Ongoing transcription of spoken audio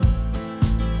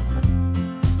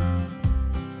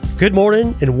Good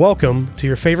morning and welcome to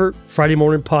your favorite Friday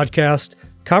morning podcast,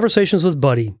 Conversations with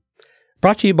Buddy,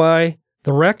 brought to you by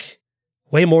The Rec,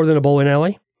 way more than a bowling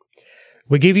alley.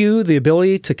 We give you the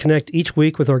ability to connect each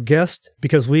week with our guests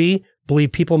because we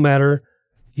believe people matter,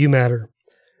 you matter.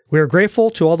 We are grateful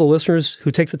to all the listeners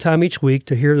who take the time each week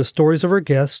to hear the stories of our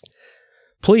guests.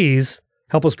 Please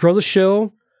help us grow the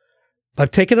show by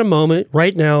taking a moment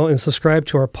right now and subscribe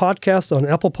to our podcast on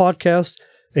Apple Podcasts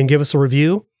and give us a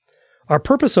review. Our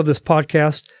purpose of this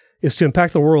podcast is to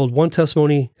impact the world one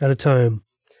testimony at a time.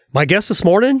 My guest this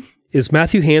morning is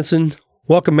Matthew Hansen.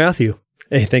 Welcome, Matthew.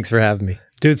 Hey, thanks for having me.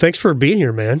 Dude, thanks for being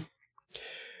here, man.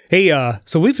 Hey,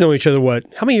 so we've known each other,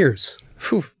 how many years?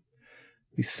 At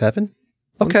least 7?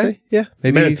 Okay. Yeah,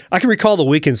 maybe. Man, I can recall the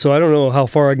weekend, so I don't know how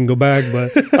far I can go back,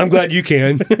 but I'm glad you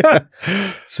can.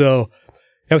 So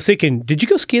I was thinking, did you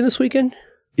go skiing this weekend?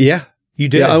 Yeah. You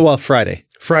did? Yeah, well, Friday.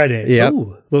 Yeah.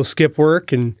 Ooh, little skip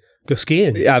work and go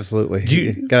skiing. Yeah, absolutely.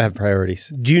 You got to have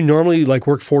priorities. Do you normally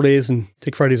work 4 days and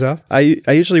take Fridays off? I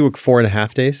usually work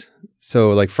 4.5 days.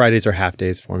 So Fridays are half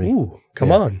days for me. Ooh,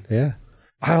 come on. Yeah.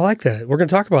 I like that. We're going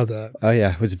to talk about that. Oh,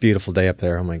 yeah. It was a beautiful day up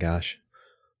there. Oh, my gosh.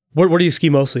 Where do you ski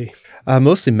mostly?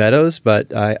 Mostly meadows,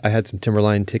 but I had some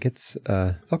Timberline tickets.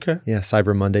 Okay. Yeah,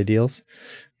 Cyber Monday deals.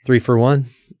 3 for 1.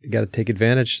 You got to take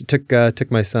advantage. Took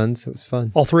my sons. It was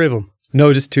fun. All 3 of them?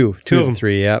 No, just 2. 2 of them.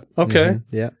 3, yeah. Okay.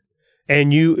 Mm-hmm. Yeah.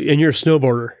 And you're a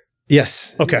snowboarder?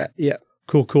 Yes. Okay. Yeah.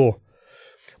 Cool.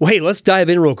 Well, hey, let's dive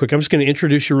in real quick. I'm just going to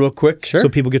introduce you real quick so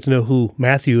people get to know who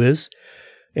Matthew is.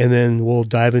 And then we'll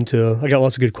dive into, I got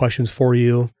lots of good questions for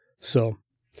you. So.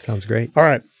 Sounds great. All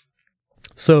right.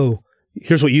 So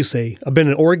here's what you say. I've been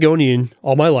an Oregonian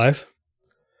all my life.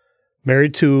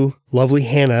 Married to lovely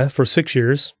Hannah for 6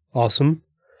 years. Awesome.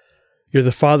 You're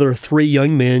the father of 3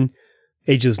 young men,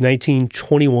 ages 19,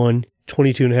 21,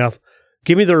 22 and a half.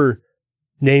 Give me their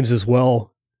names as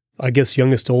well. I guess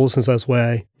youngest to oldest, since that's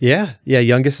why. Yeah.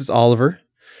 Youngest is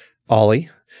Ollie,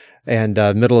 and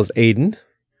middle is Aiden,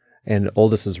 and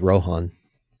oldest is Rohan.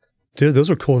 Dude, those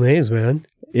are cool names, man.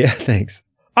 Yeah, thanks.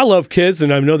 I love kids,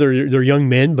 and I know they're young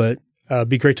men, but it'd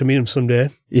be great to meet them someday.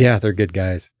 Yeah, they're good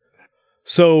guys.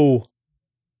 So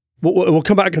we'll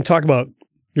come back and talk about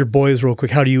your boys real quick.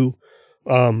 How do you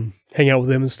hang out with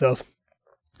them and stuff?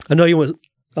 I know you went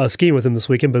skiing with them this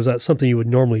weekend, but is that something you would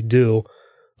normally do?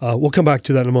 We'll come back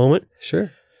to that in a moment. Sure.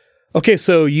 Okay,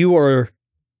 so you are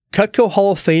Cutco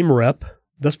Hall of Fame rep.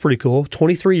 That's pretty cool.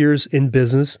 23 years in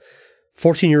business.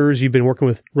 14 years you've been working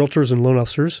with realtors and loan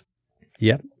officers.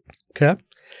 Yep. Okay.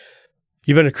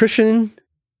 You've been a Christian,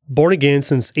 born again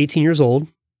since 18 years old.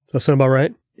 Does that sound about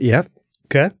right? Yep.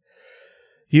 Okay.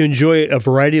 You enjoy a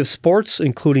variety of sports,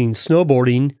 including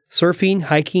snowboarding, surfing,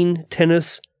 hiking,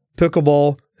 tennis,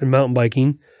 pickleball, and mountain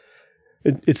biking.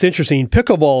 It's interesting.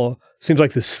 Pickleball seems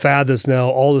like this fad that's now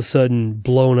all of a sudden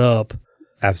blown up.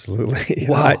 Absolutely.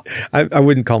 Wow. I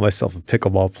wouldn't call myself a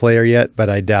pickleball player yet,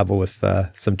 but I dabble with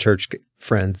some church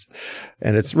friends,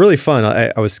 and it's really fun.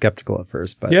 I was skeptical at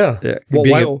first, but yeah.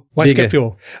 Well, why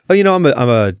skeptical?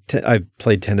 I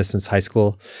played tennis since high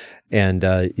school, and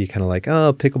you kind of like,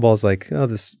 pickleball is like,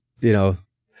 this,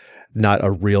 not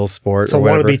a real sport. It's a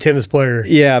wannabe tennis player.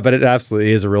 Yeah, but it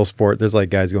absolutely is a real sport. There's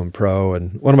guys going pro,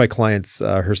 and one of my clients,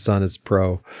 her son is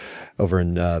pro over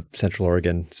in Central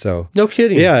Oregon. So no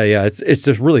kidding. Yeah. It's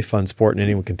just really fun sport, and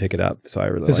anyone can pick it up. So I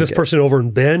really is this person over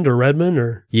in Bend or Redmond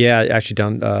or? Yeah, actually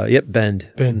down. Bend.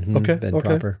 Bend. Mm-hmm. Okay. Bend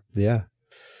proper. Yeah.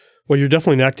 Well, you're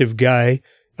definitely an active guy.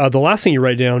 The last thing you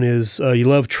write down is you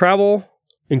love travel,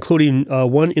 including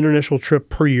 1 international trip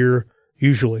per year.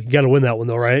 Usually, you got to win that one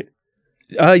though, right?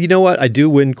 You know what? I do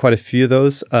win quite a few of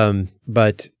those,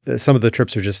 but some of the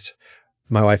trips are just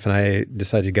my wife and I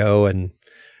decided to go, and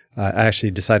I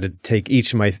actually decided to take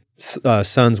each of my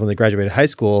sons when they graduated high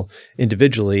school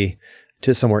individually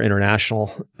to somewhere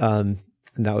international. And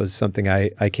that was something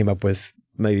I came up with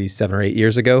maybe 7 or 8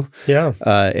 years ago. Yeah.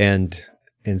 And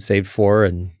saved for,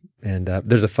 and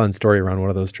there's a fun story around one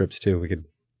of those trips too. We could.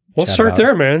 Well, start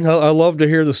there, man. I love to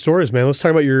hear the stories, man. Let's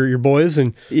talk about your boys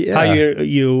and how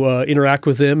you interact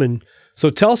with them. And so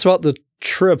tell us about the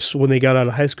trips when they got out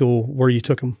of high school, where you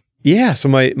took them. Yeah. So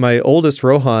my oldest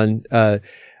Rohan,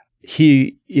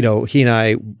 he and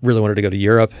I really wanted to go to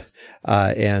Europe.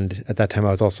 And at that time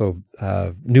I was also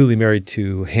newly married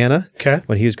to Hannah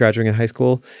when he was graduating in high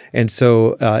school. And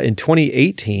so in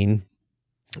 2018,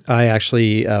 I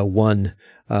actually won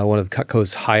one of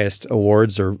Cutco's highest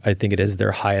awards, or I think it is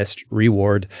their highest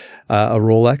reward, a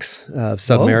Rolex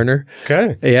Submariner. Oh,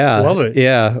 okay. Yeah. Love it.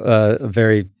 Yeah. A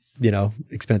very,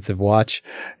 expensive watch.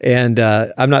 And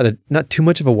I'm not too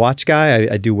much of a watch guy.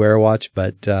 I do wear a watch,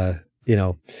 but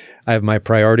I have my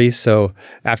priorities. So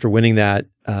after winning that,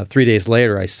 3 days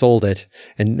later, I sold it,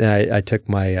 and I took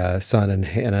my son and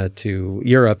Hannah to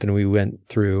Europe, and we went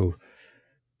through,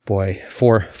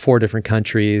 four different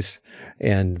countries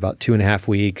and about 2.5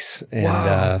 weeks. And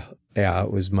wow.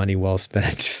 It was money well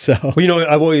spent. So,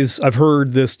 I've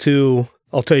heard this too.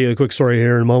 I'll tell you a quick story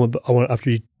here in a moment, but I want after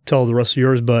you tell the rest of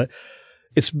yours. But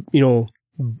it's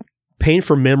paying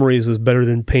for memories is better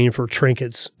than paying for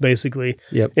trinkets. Basically,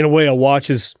 yep. In a way, a watch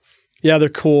is they're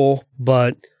cool,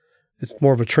 but it's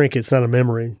more of a trinket. It's not a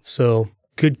memory. So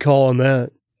good call on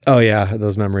that. Oh yeah,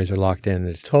 those memories are locked in.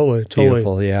 It's totally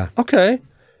beautiful. Yeah. Okay.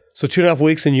 So 2.5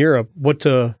 weeks in Europe. What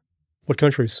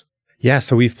countries? Yeah,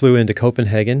 so we flew into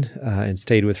Copenhagen and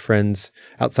stayed with friends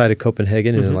outside of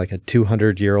Copenhagen in like a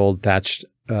 200-year-old thatched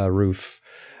roof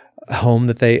home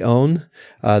that they own.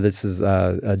 This is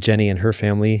Jenny and her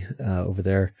family over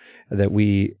there that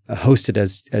we hosted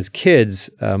as kids.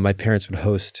 My parents would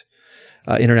host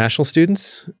international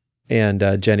students,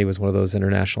 and Jenny was one of those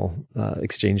international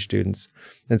exchange students.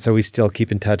 And so we still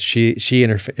keep in touch. She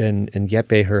and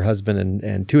Jeppe, her husband,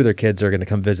 and 2 of their kids are going to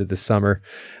come visit this summer.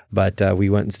 But we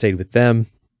went and stayed with them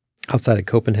outside of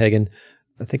Copenhagen.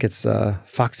 I think it's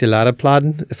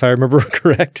Faxiladapladen, if I remember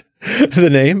correct, the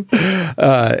name.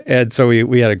 And so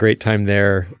we had a great time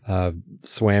there.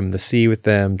 Swam the sea with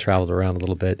them, traveled around a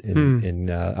little bit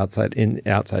outside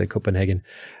of Copenhagen,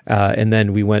 and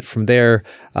then we went from there.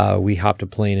 We hopped a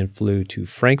plane and flew to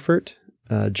Frankfurt,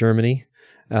 Germany,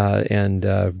 and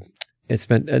I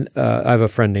have a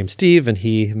friend named Steve, and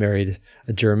he married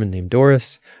a German named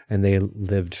Doris, and they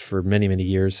lived for many, many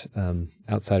years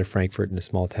outside of Frankfurt in a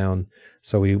small town.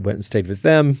 So we went and stayed with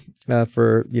them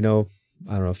for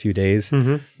a few days,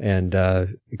 and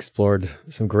explored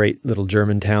some great little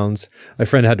German towns. My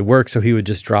friend had to work, so he would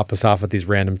just drop us off at these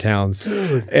random towns.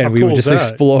 Dude, and we would just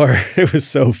explore. It was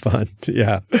so fun.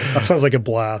 Yeah. That sounds like a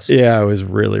blast. Yeah, it was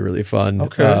really, really fun.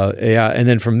 Okay. And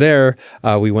then from there,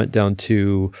 we went down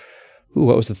to,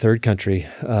 what was the third country?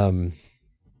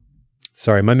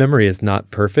 Sorry, my memory is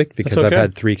not perfect because I've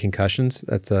had 3 concussions.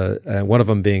 That's one of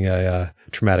them being a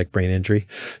traumatic brain injury.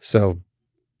 So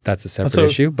that's a separate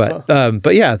issue, but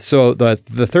yeah. So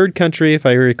the third country, if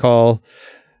I recall,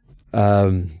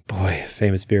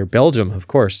 famous beer, Belgium, of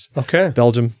course. Okay.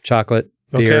 Belgium, chocolate,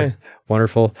 beer,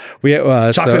 wonderful. We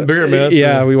chocolate beer, man.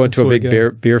 Yeah, we went to a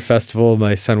big beer festival.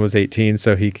 My son was 18,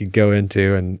 so he could go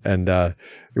into, and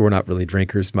we're not really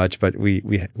drinkers much, but we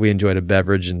enjoyed a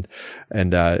beverage, and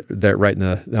there right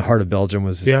in the heart of Belgium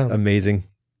was amazing.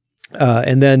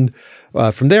 And then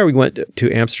from there we went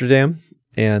to Amsterdam.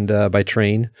 And by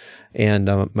train, and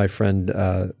my friend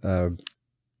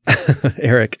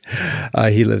Eric,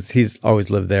 he's always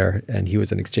lived there, and he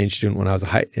was an exchange student when I was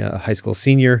a high school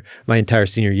senior. My entire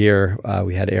senior year,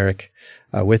 we had Eric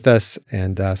with us,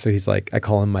 and so he's like, I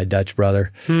call him my Dutch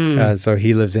brother. So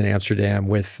he lives in Amsterdam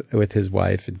with his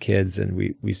wife and kids, and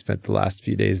we spent the last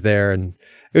few days there, and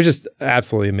it was just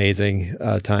absolutely amazing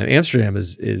time. Amsterdam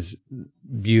is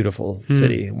beautiful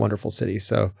city, wonderful city.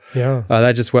 So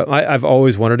that just I've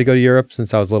always wanted to go to Europe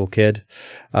since I was a little kid.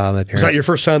 My parents, was that your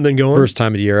first time then going? First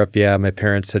time to Europe, yeah. My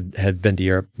parents had been to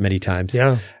Europe many times,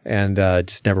 and it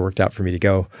just never worked out for me to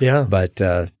go. Yeah, but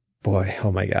boy,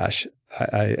 oh my gosh,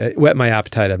 I whet my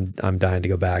appetite. I'm dying to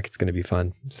go back. It's going to be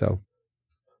fun. So.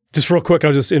 Just real quick,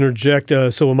 I'll just interject.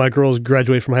 So when my girls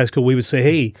graduated from high school, we would say,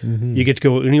 hey, you get to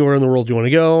go anywhere in the world you want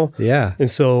to go. Yeah. And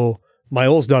so my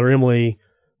oldest daughter, Emily,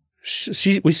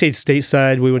 we stayed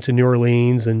stateside. We went to New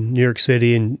Orleans and New York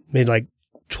City and made like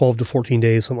 12 to 14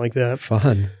 days, something like that.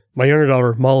 Fun. My younger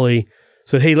daughter, Molly,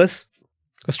 said, hey, let's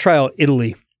try out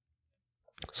Italy.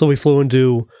 So we flew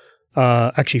into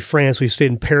actually France. We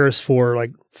stayed in Paris for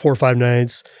like 4 or 5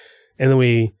 nights. And then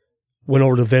we went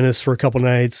over to Venice for a couple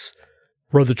nights.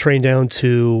 Rode the train down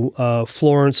to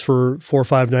Florence for 4 or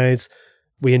 5 nights.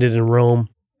 We ended in Rome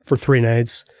for 3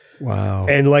 nights. Wow.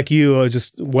 And like you,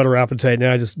 just whet our appetite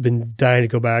now. I've just been dying to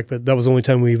go back, but that was the only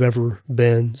time we've ever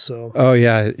been. So. Oh,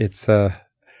 yeah. It's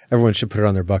everyone should put it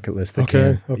on their bucket list.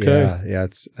 Okay. Yeah,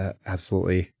 it's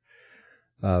absolutely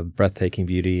breathtaking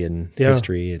beauty and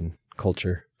history and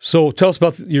culture. So tell us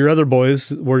about your other boys.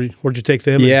 Where'd you take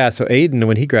them? Yeah, so Aiden,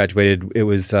 when he graduated, it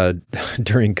was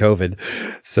during COVID.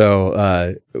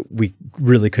 So we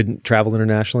really couldn't travel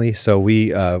internationally. So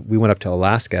we went up to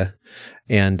Alaska,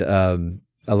 and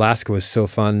Alaska was so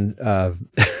fun.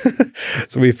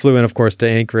 So we flew in, of course, to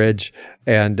Anchorage,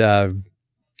 and a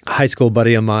high school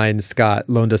buddy of mine, Scott,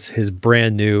 loaned us his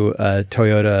brand new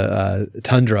Toyota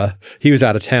Tundra. He was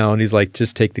out of town. He's like,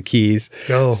 just take the keys.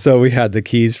 Go. So we had the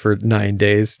keys for 9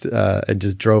 days and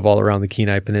just drove all around the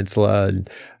Kenai Peninsula and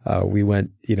We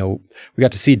went, we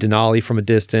got to see Denali from a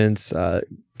distance,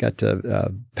 got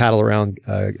to paddle around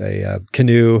a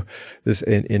canoe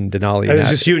in Denali. And it was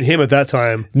just you and him at that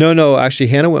time? No. Actually,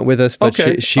 Hannah went with us,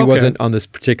 but she wasn't on this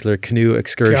particular canoe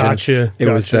excursion. Gotcha. It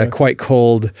was quite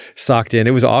cold, socked in.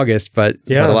 It was August, but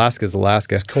Alaska's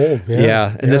Alaska. It's cold.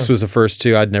 Yeah. And this was the first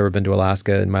too. I'd never been to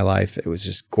Alaska in my life. It was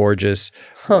just gorgeous.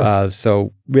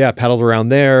 So paddled around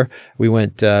there. We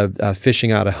went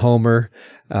fishing out of Homer,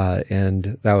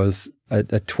 and that was a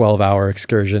 12-hour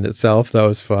excursion itself. That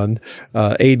was fun.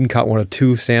 Aiden caught one of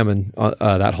 2 salmon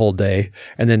that whole day,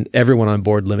 and then everyone on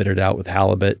board limited out with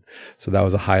halibut. So that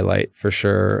was a highlight for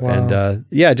sure. Wow.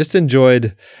 And just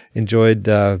enjoyed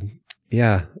the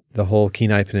whole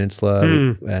Kenai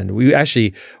Peninsula. And we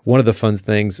actually, one of the fun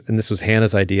things, and this was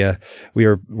Hannah's idea, we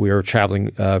were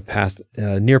traveling past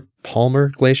near Palmer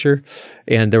Glacier,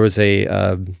 and there was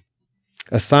a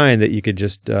sign that you could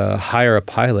just hire a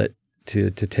pilot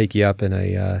to take you up in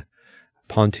a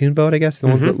pontoon boat, I guess, the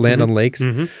ones that land on lakes.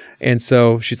 And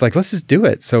so she's like, let's just do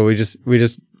it. So we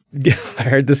just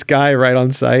hired this guy right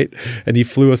on site, and he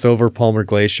flew us over Palmer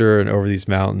Glacier and over these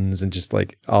mountains and just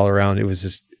like all around. It was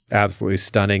just absolutely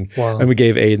stunning. Wow. And we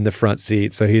gave Aiden the front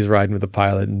seat, so he's riding with the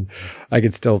pilot, and I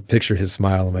can still picture his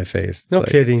smile on my face. It's no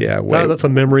kidding. Yeah, that's a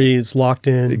memory. It's locked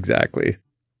in. Exactly.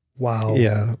 Wow.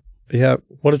 Yeah.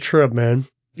 What a trip, man.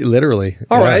 Literally.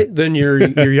 All right. Then your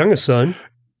youngest son.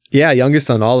 Yeah, youngest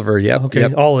son, Oliver. Yep. Okay,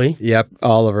 yep. Ollie. Yep,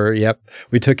 Oliver. Yep.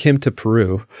 We took him to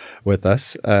Peru with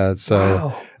us.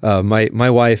 My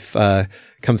wife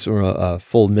comes from a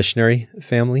full missionary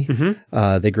family.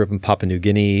 They grew up in Papua New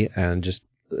Guinea and just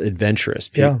adventurous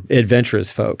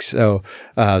folks. So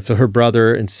her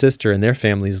brother and sister and their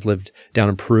families lived down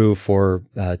in Peru for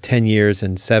 10 years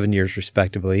and 7 years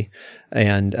respectively.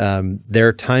 And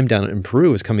their time down in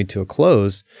Peru was coming to a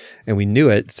close, and we knew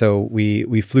it. So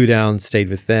we flew down, stayed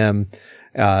with them,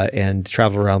 and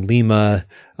traveled around Lima.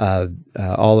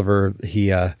 Oliver,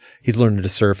 he's learning to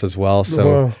surf as well.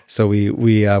 So we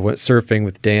went surfing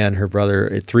with Dan, her brother,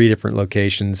 at 3 different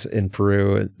locations in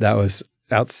Peru. That was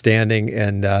outstanding.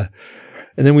 And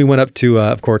then we went up to,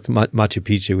 of course, Machu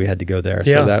Picchu. We had to go there.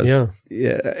 So that was,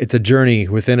 it's a journey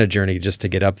within a journey just to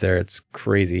get up there. It's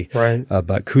crazy. Right.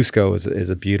 But Cusco is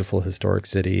a beautiful historic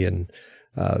city. And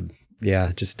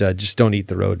just don't eat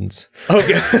the rodents.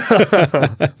 Okay.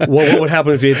 What would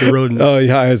happen if you ate the rodents? Oh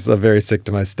yeah, I was very sick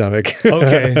to my stomach.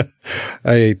 Okay.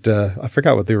 I ate, I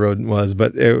forgot what the rodent was,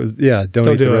 but it was, don't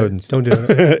eat the rodents. Don't do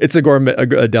it. It's a gourmet,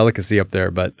 a delicacy up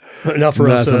there, but not for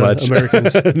us, so much.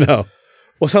 Americans. No.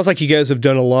 Well, it sounds like you guys have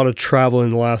done a lot of travel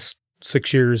in the last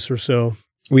 6 years or so.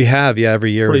 We have,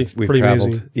 every year we've traveled.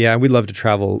 Amazing. Yeah, and we'd love to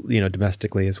travel,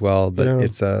 domestically as well, but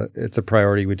it's a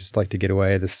priority. We just like to get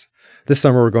away. This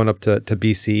summer we're going up to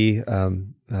BC.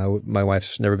 My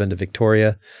wife's never been to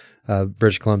Victoria,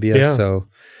 British Columbia, so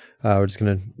we're just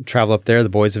going to travel up there. The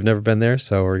boys have never been there,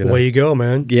 so we're going to... Away you go,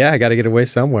 man. Yeah, I got to get away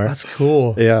somewhere. That's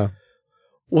cool. Yeah.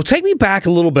 Well, take me back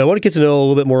a little bit. I want to get to know a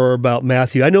little bit more about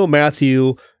Matthew. I know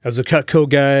Matthew as a Cutco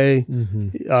guy.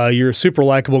 You're a super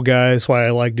likable guy. That's why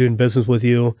I like doing business with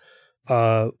you,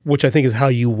 which I think is how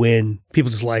you win. People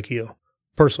just like you,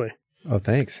 personally. Oh,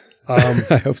 thanks.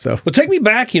 I hope so. Well, take me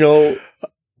back,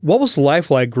 what was life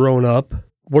like growing up?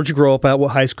 Where'd you grow up at?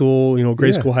 What high school,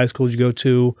 grade school, high school did you go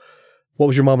to? What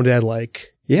was your mom and dad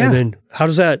like? Yeah. And then how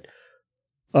does that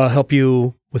help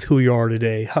you with who you are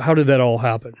today? How did that all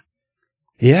happen?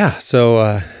 Yeah, so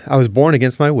I was born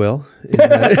against my will.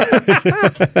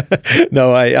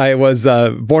 No, I was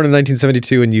born in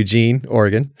 1972 in Eugene,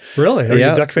 Oregon. Really? Are you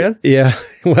a Duck fan? Yeah.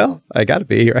 Well, I got to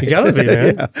be, right? You got to be,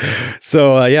 man.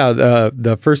 So,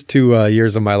 the first 2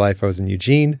 years of my life, I was in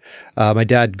Eugene. My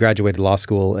dad graduated law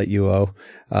school at UO,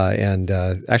 and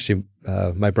actually,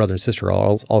 my brother and sister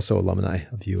are also alumni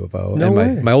of U of O. No and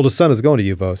way. my oldest son is going to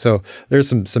U of O. So there's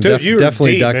some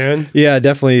definitely deep, man. Yeah,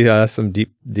 definitely some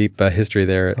deep history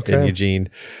there in Eugene.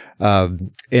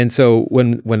 And so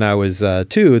when I was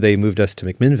 2, they moved us to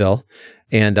McMinnville.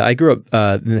 And I grew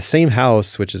up in the same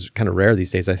house, which is kind of rare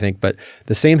these days, I think, but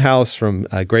the same house from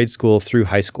grade school through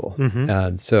high school.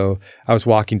 So I was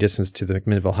walking distance to the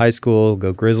McMinnville High School,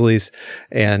 go Grizzlies.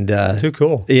 And too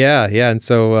cool. Yeah. And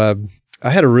so I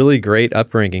had a really great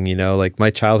upbringing, like my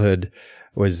childhood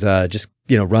was just,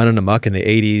 running amok in the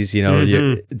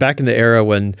 80s, back in the era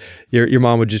when your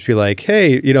mom would just be like,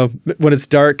 hey, when it's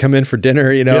dark, come in for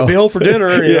dinner, Yeah, be home for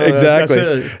dinner. Yeah,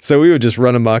 exactly. That's so we would just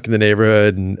run amok in the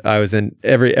neighborhood, and I was in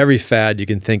every fad you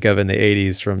can think of in the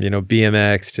 80s, from,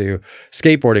 BMX to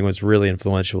skateboarding was really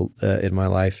influential in my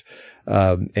life.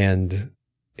 And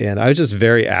I was just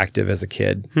very active as a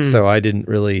kid. So I didn't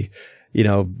really,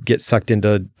 get sucked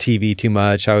into TV too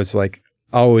much. I was like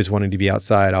always wanting to be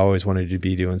outside, always wanted to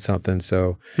be doing something.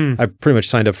 So I pretty much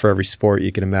signed up for every sport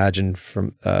you can imagine,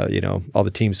 from all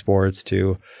the team sports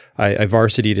to I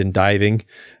varsityed in diving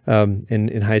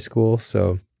in high school.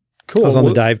 So cool. I was on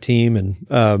the dive team,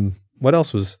 and what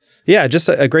else was just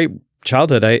a great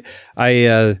childhood.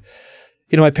 I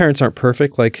my parents aren't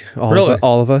perfect, like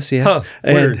all of us. Yeah. Huh,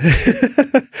 weird.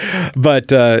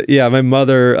 But my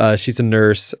mother, she's a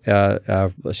nurse.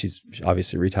 She's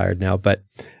obviously retired now, but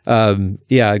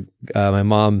my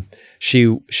mom,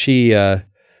 she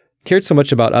cared so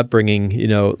much about upbringing,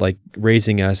 like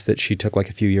raising us, that she took like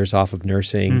a few years off of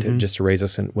nursing just to raise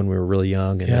us when we were really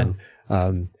young. And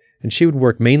then, and she would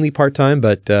work mainly part-time,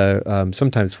 but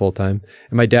sometimes full-time.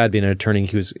 And my dad, being an attorney,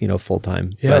 he was,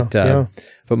 full-time.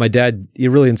 But my dad, he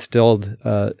really instilled,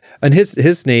 and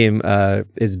his name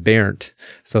is Bernd,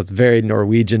 so it's a very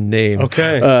Norwegian name.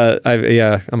 Okay.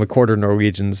 I'm a quarter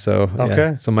Norwegian, so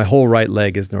so my whole right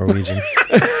leg is Norwegian.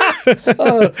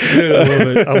 Oh,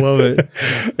 dude, I love it.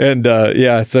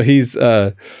 And so he's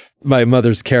my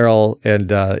mother's Carol,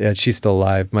 and she's still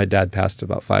alive. My dad passed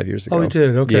about 5 years ago. Oh, he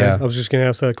did? Okay. Yeah. I was just going to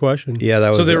ask that question. Yeah,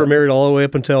 that was. So they were married all the way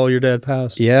up until your dad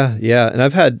passed? Yeah. And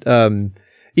I've had,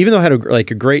 even though I had a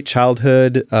great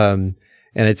childhood, and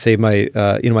I'd say my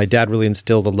dad really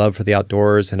instilled a love for the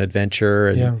outdoors and adventure,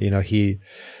 and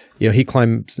he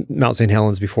climbed Mount St.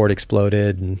 Helens before it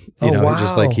exploded, and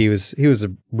just like he was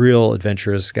a real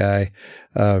adventurous guy.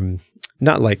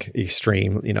 Not like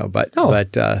extreme,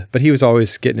 but he was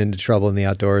always getting into trouble in the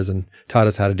outdoors and taught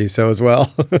us how to do so as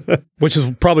well. Which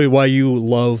is probably why you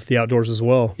love the outdoors as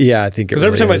well. Yeah, I think because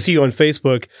every time I see you on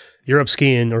Facebook, you're up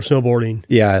skiing or snowboarding.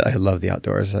 Yeah, I love the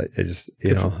outdoors. I just,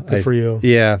 good for you.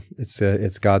 Yeah,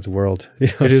 it's God's world.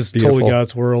 It is beautiful. Totally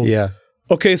God's world. Yeah.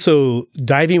 Okay, so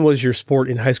diving was your sport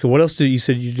in high school. What else you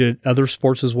said you did other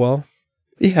sports as well?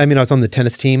 Yeah, I was on the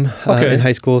tennis team in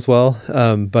high school as well,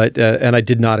 but and I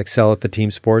did not excel at the team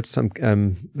sports. I'm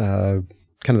kind of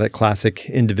that classic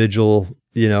individual,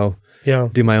 do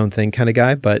my own thing kind of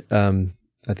guy. But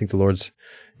I think the Lord's,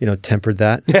 tempered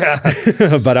that. Yeah.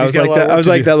 But I was like that. I was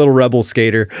like that little rebel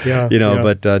skater. Yeah.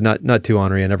 But not too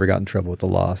ornery. I never got in trouble with the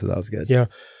law, so that was good. Yeah.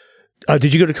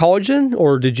 Did you go to college then,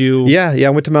 or did you? Yeah.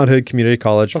 I went to Mount Hood Community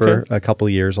College for a couple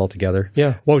of years altogether.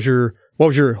 Yeah. What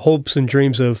was your hopes and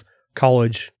dreams of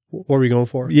college? What were you going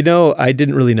for? I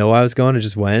didn't really know I was going. I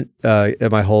just went.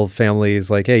 And my whole family is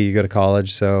like, "Hey, you go to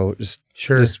college," so just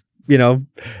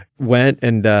went.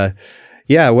 And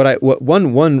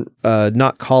one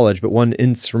not college, but one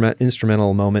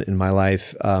instrumental moment in my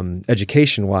life,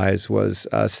 education wise, was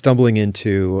stumbling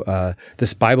into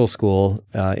this Bible school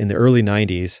in the early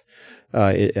 90s.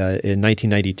 In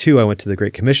 1992, I went to the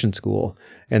Great Commission School,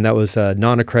 and that was a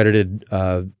non-accredited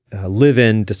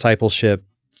live-in discipleship,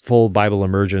 full Bible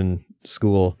immersion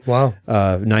school. Wow.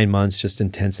 9 months, just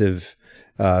intensive,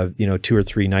 2 or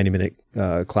 3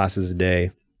 90-minute classes a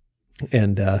day.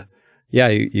 And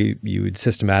you would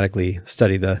systematically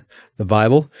study the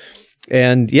Bible.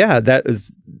 And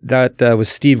that was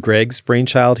Steve Gregg's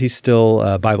brainchild. He's still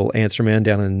a Bible answer man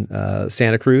down in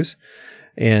Santa Cruz.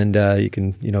 And you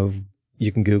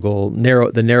can Google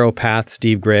the narrow path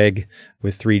Steve Gregg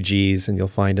with 3 G's, and you'll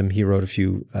find him. He wrote a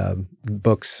few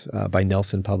books by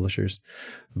Nelson Publishers.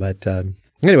 But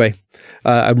anyway,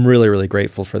 I'm really, really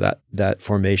grateful for that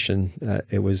formation.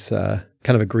 It was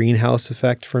kind of a greenhouse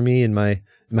effect for me in my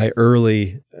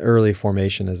early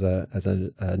formation as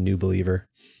a new believer.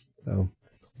 So,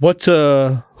 what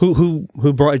who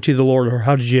brought you to the Lord, or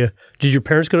how did your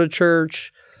parents go to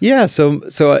church? Yeah, so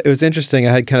it was interesting.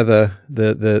 I had kind of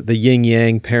the yin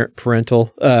yang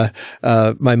parental.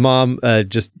 My mom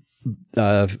just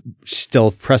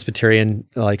still Presbyterian.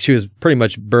 Like, she was pretty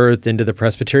much birthed into the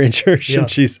Presbyterian church, and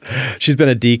she's been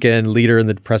a deacon, leader in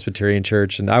the Presbyterian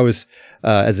church. And I was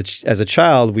as a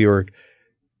child,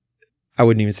 I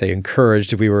wouldn't even say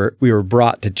encouraged. We were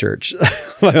brought to church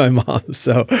by my mom.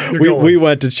 So we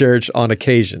went to church on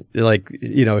occasion. Like,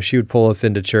 she would pull us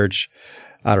into church,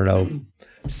 I don't know,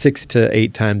 6 to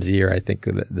 8 times a year. I think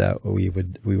that we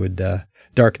would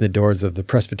darken the doors of the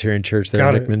Presbyterian church there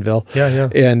in McMinnville. Yeah.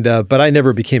 And but I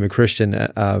never became a Christian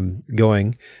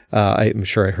going. I'm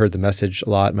sure I heard the message a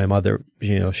lot. My mother,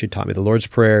 she taught me the Lord's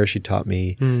Prayer. She taught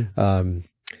me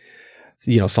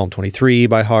Psalm 23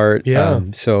 by heart. Yeah.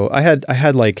 So I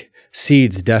had like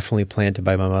seeds definitely planted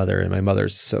by my mother, and my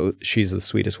she's the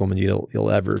sweetest woman you'll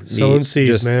ever meet. Sowing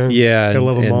seeds, man. Yeah. I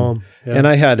love a mom. Yeah. And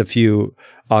I had a few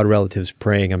odd relatives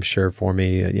praying, I'm sure, for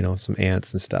me, some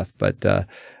aunts and stuff. But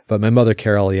my mother,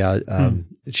 Carol,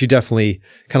 she definitely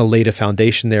kind of laid a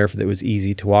foundation there that was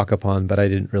easy to walk upon, but I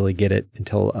didn't really get it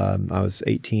until I was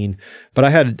 18. But I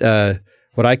had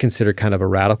what I consider kind of a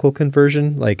radical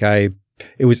conversion. Like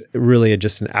it was really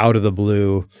just an out of the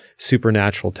blue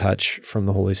supernatural touch from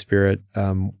the Holy Spirit.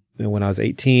 When I was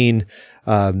 18,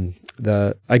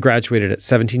 I graduated at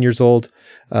 17 years old.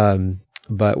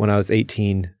 But when I was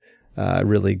 18,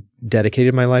 really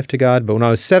dedicated my life to God. But when I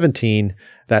was 17,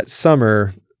 that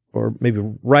summer, or maybe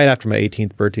right after my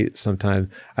 18th birthday sometime,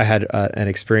 I had an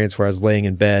experience where I was laying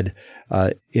in bed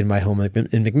in my home in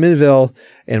McMinnville,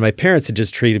 and my parents had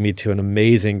just treated me to an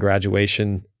amazing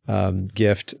graduation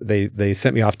gift. They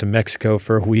sent me off to Mexico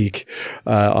for a week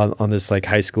on this like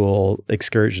high school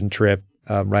excursion trip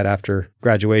right after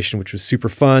graduation, which was super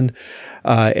fun.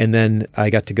 And then I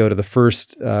got to go to the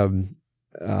first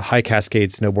High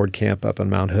Cascade snowboard camp up on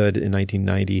Mount Hood in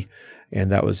 1990. And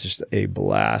that was just a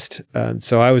blast.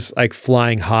 So I was like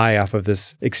flying high off of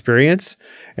this experience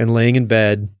and laying in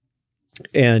bed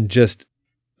and just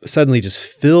suddenly just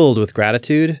filled with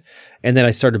gratitude. And then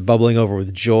I started bubbling over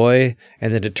with joy,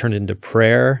 and then it turned into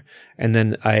prayer. And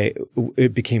then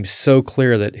it became so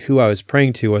clear that who I was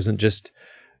praying to wasn't just,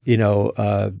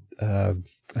 a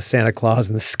Santa Claus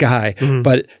in the sky,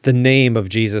 but the name of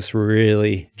Jesus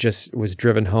really just was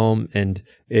driven home. And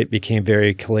it became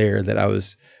very clear that I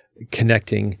was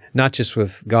connecting not just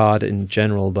with God in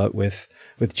general, but with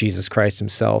Jesus Christ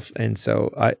himself. And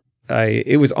so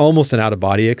it was almost an out of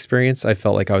body experience. I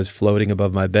felt like I was floating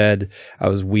above my bed. I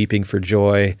was weeping for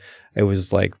joy. It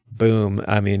was like, boom.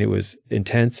 I mean, it was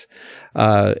intense.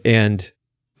 And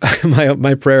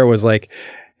my prayer was like,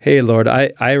 hey, Lord,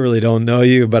 I really don't know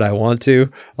you, but I want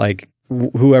to. Like,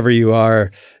 whoever you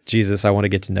are, Jesus, I want to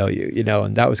get to know you,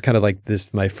 and that was kind of like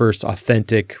my first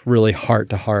authentic, really heart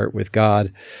to heart with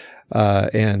God.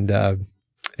 And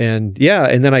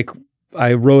then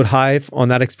I rode high on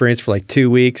that experience for like 2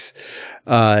 weeks.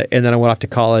 And then I went off to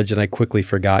college, and I quickly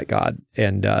forgot God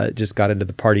and, just got into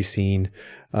the party scene,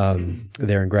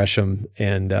 there in Gresham,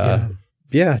 and,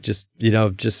 just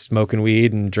smoking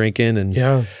weed and drinking and,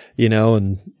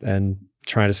 and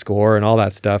trying to score and all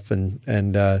that stuff. But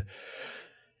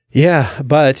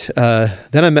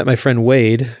then I met my friend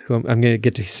Wade, who I'm going to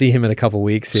get to see him in a couple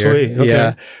weeks here. Sweet. Okay.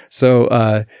 Yeah.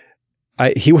 So,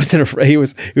 he wasn't afraid. He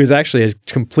was actually a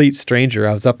complete stranger.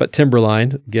 I was up at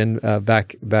Timberline again,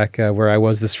 back where I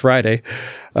was this Friday.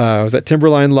 I was at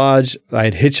Timberline Lodge. I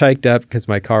had hitchhiked up because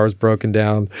my car was broken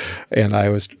down, and I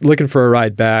was looking for a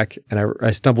ride back. And I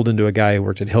stumbled into a guy who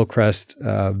worked at Hillcrest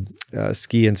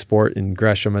Ski and Sport in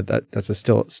Gresham. That's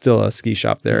still a ski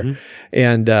shop there,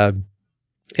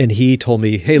 and he told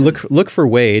me, "Hey, look for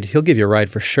Wade. He'll give you a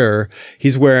ride for sure.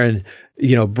 He's wearing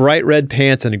bright red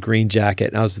pants and a green jacket."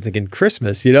 And I was thinking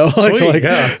Christmas, Sweet,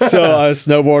 yeah. So I was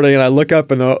snowboarding, and I look up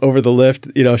and over the lift,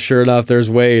 sure enough, there's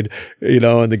Wade,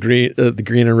 in the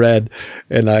green and red.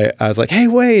 And I was like, "Hey,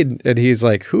 Wade." And he's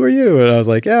like, "Who are you?" And I was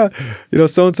like, "Yeah,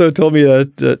 so-and-so told me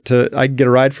to I can get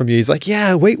a ride from you." He's like,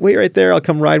 "Yeah, wait right there. I'll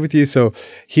come ride with you." So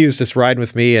he was just riding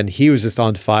with me, and he was just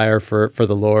on fire for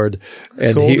the Lord.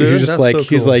 And cool, he was just That's like, so cool.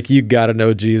 He's like, "You got to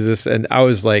know Jesus." And I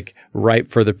was like ripe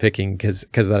for the picking because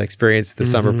of that experience the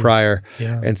summer prior.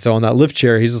 Yeah. And so on that lift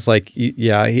chair, he's just like,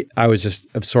 I was just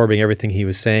absorbing everything he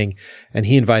was saying. And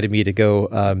he invited me to go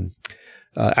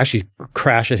actually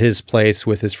crash at his place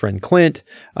with his friend Clint.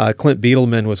 Clint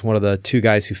Beetleman was one of the two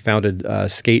guys who founded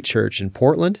Skate Church in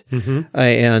Portland.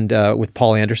 And with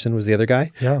Paul Anderson was the other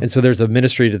guy. Yeah. And so there's a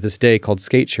ministry to this day called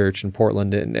Skate Church in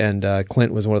Portland. And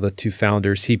Clint was one of the two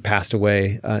founders. He passed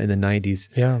away in the 90s.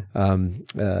 Yeah.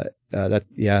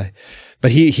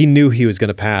 But he knew he was going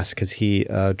to pass because he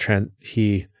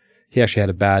actually had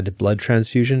a bad blood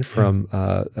transfusion from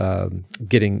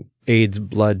getting AIDS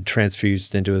blood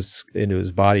transfused into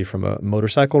his body from a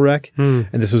motorcycle wreck. And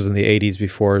this was in the 80s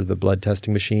before the blood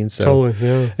testing machine. So totally,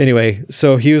 yeah. Anyway,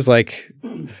 so he was like,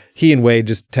 he and Wade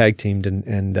just tag teamed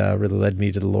and really led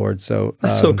me to the Lord. So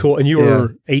That's so cool. And you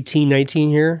were 18, 19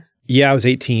 here? Yeah, I was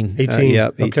 18. 18. 18.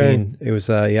 Okay. It was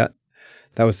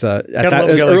that was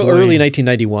early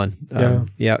 1991.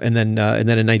 And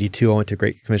then in 92 I went to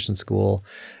Great Commission School,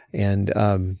 and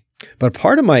but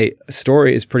part of my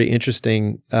story is pretty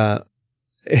interesting.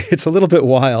 It's a little bit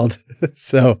wild,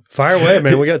 so fire away,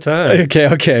 man. We got time.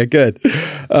 Okay, good.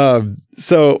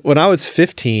 So when I was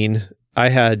 15, I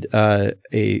had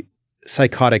a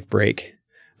psychotic break,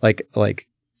 like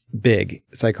big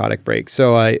psychotic break.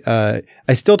 So I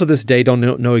still to this day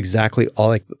don't know exactly all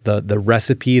like the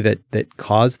recipe that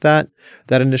caused that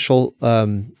initial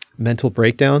mental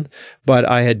breakdown. But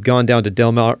I had gone down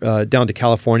to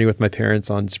California with my parents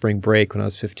on spring break when I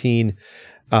was 15.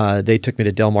 They took me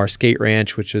to Del Mar Skate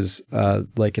Ranch, which is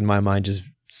like in my mind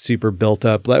super built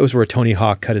up. That was where Tony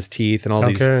Hawk cut his teeth and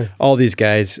all these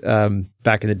guys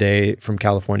back in the day from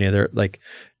California. They're like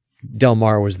Del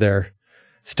Mar was their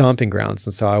stomping grounds,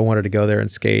 and so I wanted to go there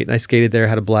and skate. And I skated there,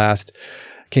 had a blast,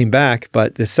 came back.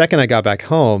 But the second I got back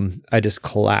home, I just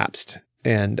collapsed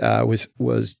and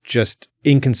was just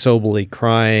inconsolably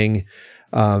crying,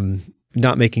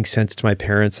 not making sense to my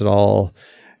parents at all.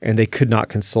 And they could not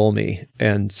console me.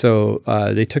 And so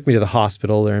they took me to the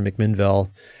hospital there in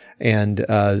McMinnville, and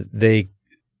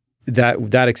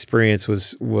that experience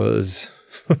was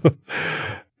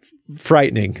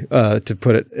frightening, to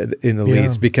put it in the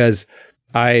least, because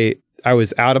I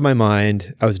was out of my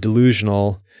mind. I was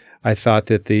delusional. I thought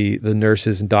that the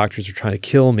nurses and doctors were trying to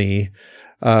kill me.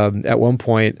 At one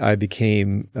point, I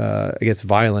became, I guess,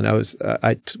 violent. I was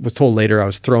told later I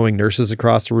was throwing nurses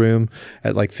across the room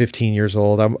at like 15 years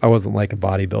old. I wasn't like a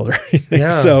bodybuilder or anything. Yeah.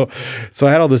 So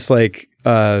I had all this like,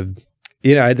 I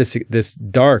had this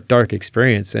dark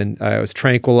experience, and I was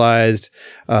tranquilized.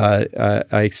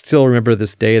 I still remember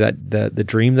this day that the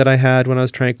dream that I had when I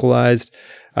was tranquilized.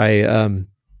 I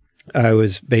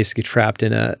was basically trapped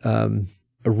in a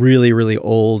really, really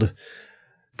old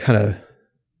kind of,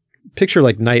 picture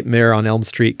like Nightmare on Elm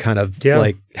Street kind of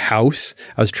like house.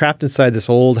 I was trapped inside this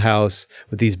old house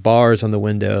with these bars on the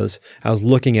windows. I was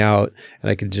looking out,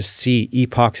 and I could just see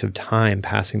epochs of time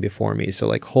passing before me. So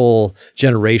like whole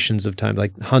generations of time,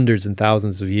 like hundreds and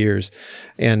thousands of years.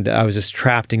 And I was just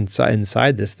trapped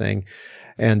inside this thing.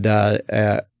 And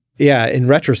in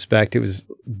retrospect, it was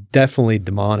definitely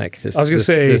demonic. I was going to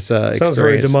say, this sounds experience.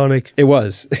 Very demonic. It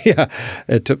was,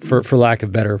 for lack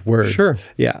of better words. Sure.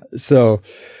 Yeah. So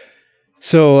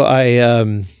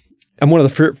I'm one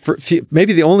of the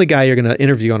maybe the only guy you're going to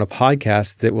interview on a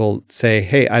podcast that will say,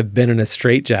 "Hey, I've been in a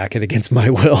straitjacket against my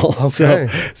will." Okay.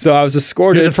 So I was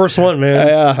escorted. You're the first one,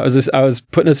 man. I was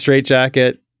put in a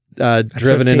straitjacket,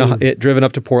 driven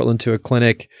up to Portland to a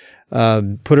clinic,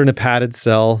 put in a padded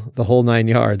cell, the whole 9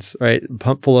 yards, right,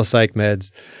 pumped full of psych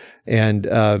meds, and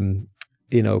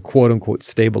quote unquote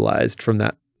stabilized from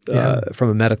that from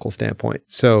a medical standpoint.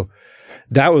 So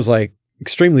that was like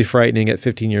extremely frightening at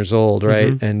 15 years old,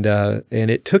 right? Mm-hmm.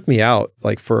 And it took me out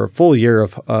like for a full year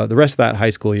of the rest of that high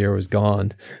school year was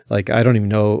gone. Like I don't even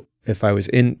know if I was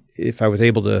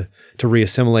able to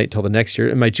reassimilate till the next year.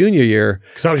 In my junior year,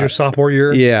 because that was your sophomore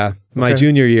year. Yeah, my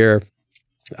junior year,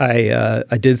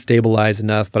 I did stabilize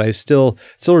enough, but I still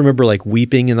remember like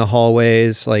weeping in the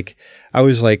hallways. Like I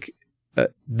was like,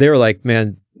 they were like,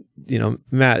 man,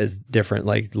 Matt is different.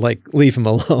 Like leave him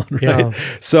alone. Right. Yeah.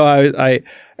 So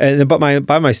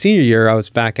by my senior year, I was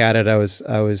back at it. I was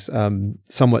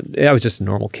just a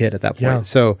normal kid at that point. Yeah.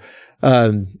 So,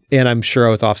 and I'm sure I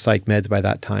was off psych meds by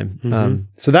that time. Mm-hmm.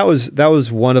 So that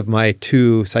was one of my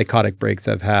 2 psychotic breaks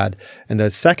I've had. And the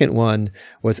second one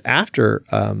was after,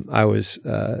 I was,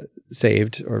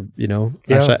 saved, or,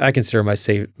 actually I consider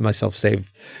myself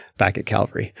saved back at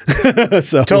Calvary.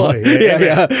 So totally.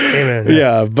 Amen.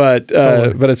 Yeah. But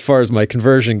totally. But as far as my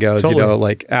conversion goes, totally.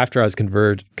 Like after I was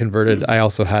converted, I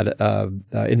also had in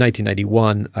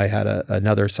 1991 I had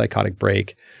another psychotic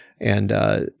break, and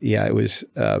it was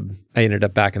I ended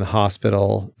up back in the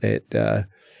hospital.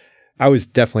 I was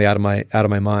definitely out of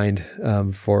my mind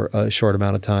for a short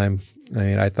amount of time. I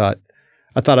mean, I thought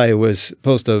I was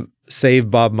supposed to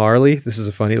save Bob Marley. This is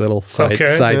a funny little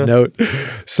side note.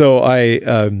 So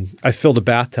I filled a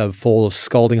bathtub full of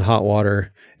scalding hot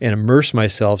water and immersed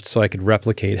myself so I could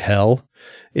replicate hell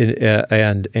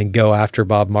and go after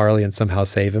Bob Marley and somehow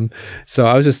save him. So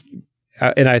I was just,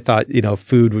 and I thought,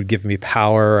 food would give me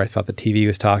power. I thought the TV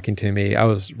was talking to me. I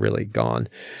was really gone.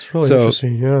 It's really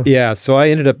interesting. Yeah. Yeah. So I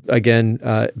ended up again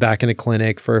back in a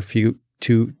clinic for at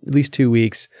least 2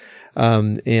 weeks.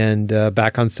 And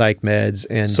back on psych meds.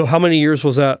 And so how many years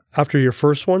was that after your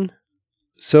first one?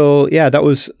 So yeah, that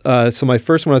was, so my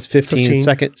first one I was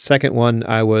 15. Second one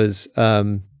I was,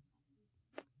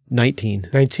 19.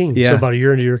 19. Yeah. So about a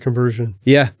year into your conversion.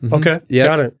 Yeah. Mm-hmm. Okay. Yep.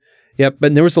 Got it. Yep.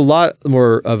 But there was a lot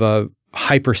more of a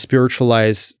hyper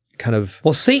spiritualized kind of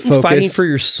Satan focus. Fighting for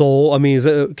your soul. I mean,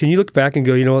 can you look back and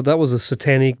go, that was a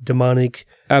satanic, demonic,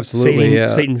 absolutely,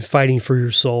 Satan fighting for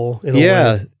your soul in a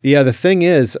way. Yeah. The thing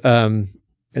is, and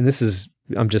this is,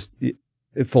 I'm just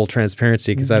full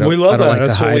transparency because I don't like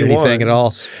to hide anything at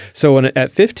all. So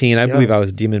at 15, I believe I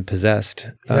was demon possessed.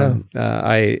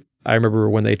 I remember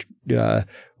when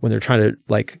they're trying to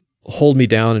like hold me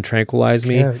down and tranquilize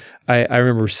me. Yeah. I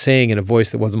remember saying in a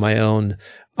voice that wasn't my own,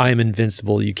 "I am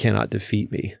invincible. You cannot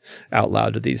defeat me," out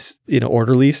loud to these,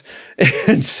 orderlies.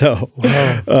 And so,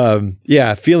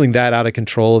 feeling that out of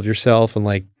control of yourself and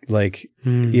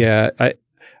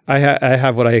I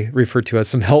have what I refer to as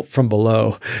some help from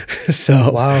below.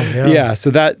 So wow, yeah.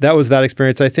 So that was that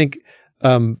experience. I think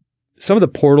some of the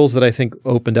portals that I think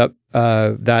opened up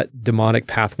that demonic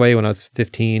pathway when I was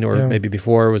 15 or maybe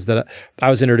before was that I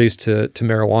was introduced to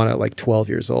marijuana at like 12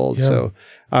 years old. Yeah. So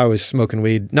I was smoking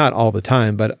weed, not all the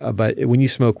time, but when you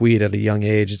smoke weed at a young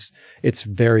age, it's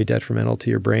very detrimental to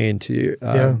your brain,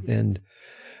 and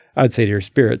I'd say to your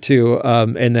spirit too.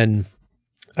 And then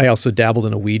I also dabbled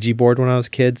in a Ouija board when I was a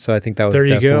kid, so I think that was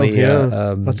definitely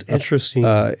that's interesting,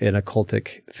 an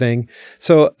occultic thing.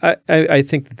 So I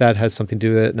think that has something to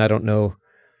do with it, and I don't know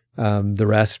the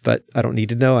rest, but I don't need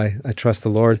to know. I trust the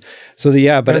Lord. So the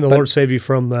Lord saved you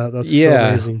from that. That's so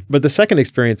amazing. But the second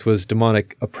experience was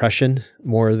demonic oppression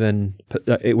more than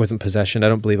it wasn't possession. I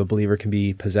don't believe a believer can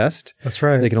be possessed. That's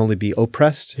right. They can only be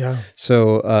oppressed. Yeah.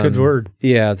 So good word.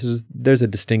 Yeah, there's a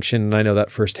distinction, and I know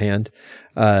that firsthand.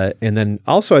 And then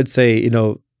also I'd say,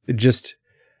 just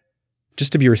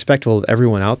to be respectful of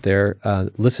everyone out there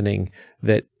listening,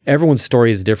 that everyone's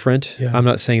story is different. Yeah. I'm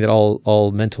not saying that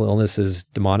all mental illness is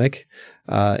demonic.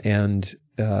 And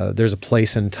there's a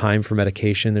place and time for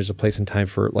medication. There's a place and time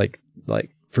for like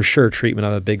for sure treatment.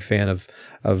 I'm a big fan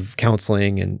of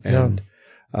counseling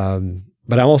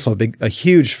but I'm also a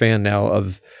huge fan now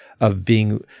of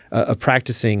being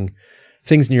practicing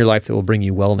things in your life that will bring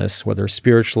you wellness, whether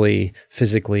spiritually,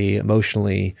 physically,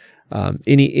 emotionally,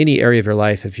 any area of your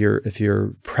life. If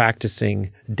you're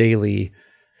practicing daily,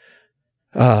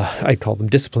 I call them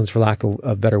disciplines for lack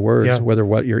of better words, whether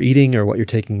what you're eating or what you're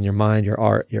taking in your mind, your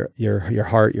art, your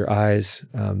heart, your eyes,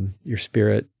 your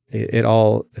spirit, it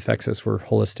all affects us. We're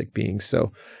holistic beings.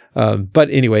 So, but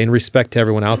anyway, in respect to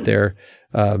everyone out there,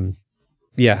 I've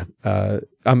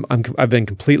been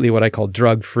completely what I call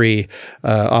drug free,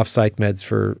 off psych meds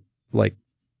for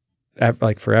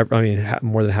forever. I mean,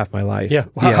 more than half my life. Yeah.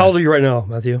 How old are you right now,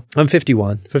 Matthew? I'm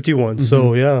 51. 51. Mm-hmm.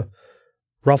 So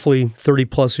roughly 30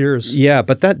 plus years. Yeah.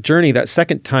 But that journey, that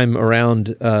second time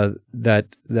around, that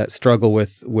struggle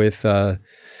with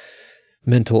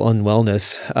mental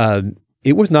unwellness,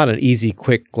 it was not an easy,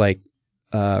 quick,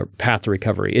 path to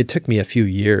recovery. It took me a few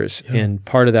years. Yeah. And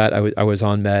part of that, I was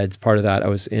on meds. Part of that, I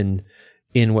was in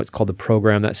what's called the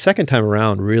program. That second time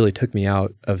around really took me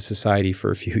out of society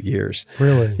for a few years.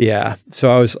 Really? Yeah.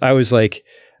 So I was like,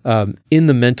 in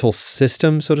the mental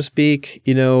system, so to speak.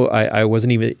 I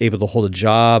wasn't even able to hold a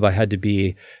job. I had to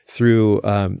be through,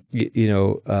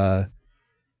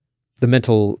 the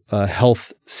mental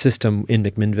health system in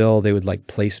McMinnville. They would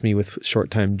place me with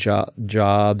short-time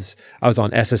jobs. I was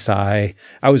on SSI.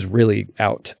 I was really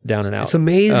down and out. It's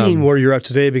amazing where you're at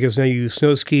today, because now you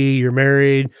snow ski, you're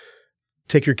married,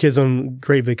 take your kids on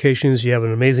great vacations. You have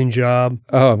an amazing job.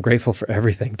 Oh, I'm grateful for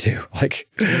everything too.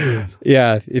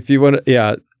 If you want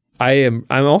to, I'm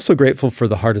also grateful for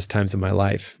the hardest times of my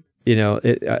life.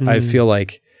 I feel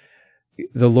like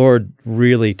the Lord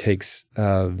really takes,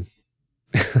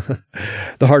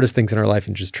 the hardest things in our life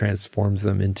and just transforms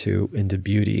them into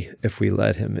beauty if we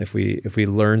let him, if we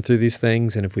learn through these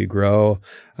things and if we grow.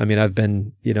 I mean, I've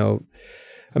been,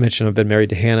 I mentioned I've been married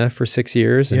to Hannah for 6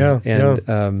 years. But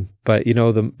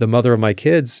the mother of my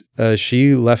kids,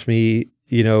 she left me,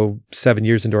 7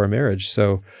 years into our marriage.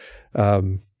 So,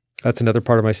 that's another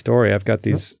part of my story. I've got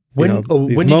these, these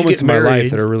moments in my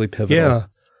life that are really pivotal. Yeah.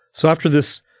 So after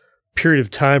this period of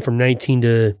time from 19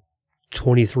 to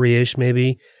 23-ish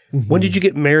maybe. Mm-hmm. When did you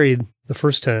get married the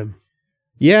first time?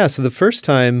 Yeah, so the first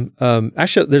time,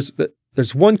 actually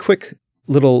there's one quick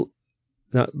little,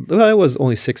 it was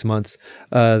only 6 months,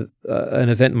 an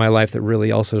event in my life that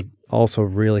really also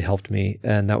really helped me,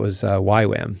 and that was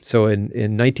YWAM. So in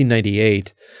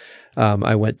 1998,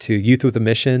 I went to Youth with a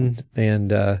Mission,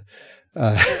 and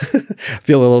I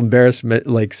feel a little embarrassed,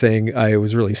 saying I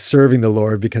was really serving the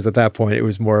Lord, because at that point it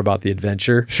was more about the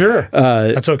adventure. Sure.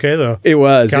 That's okay though. It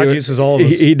was. God uses all of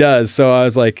us. He does. So I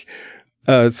was like,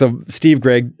 so Steve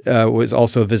Gregg was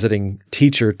also a visiting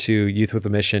teacher to Youth with a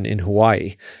Mission in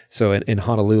Hawaii. So in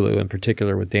Honolulu, in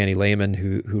particular, with Danny Lehman,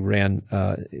 who ran,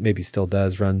 maybe still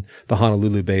does run the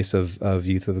Honolulu base of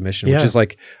Youth with a Mission, which is I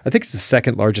think it's the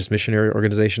second largest missionary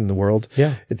organization in the world.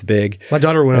 Yeah, it's big. My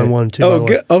daughter went on one too. Oh,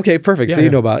 good. Okay, perfect. Yeah, so you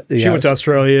know about. She went to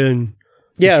Australia and.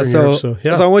 Yeah, so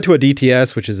I went to a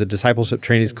DTS, which is a discipleship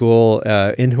training school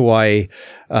in Hawaii.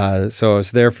 So I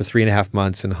was there for 3.5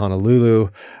 months in Honolulu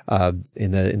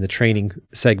in the training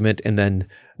segment, and then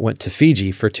went to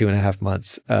Fiji for 2.5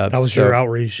 months. That was your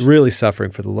outreach. Really suffering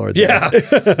for the Lord. Yeah.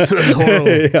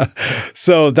 Yeah.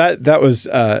 So that was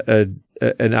an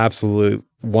absolute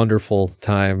wonderful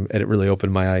time, and it really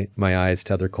opened my eyes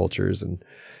to other cultures and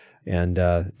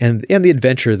the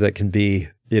adventure that can be,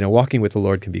 walking with the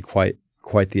Lord can be quite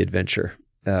the adventure.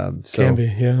 Can be,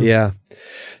 yeah. Yeah.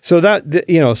 So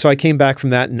so I came back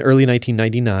from that in early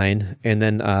 1999, and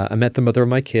then I met the mother of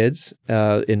my kids in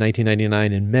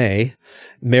 1999 in May,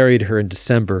 married her in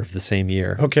December of the same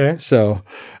year. Okay. So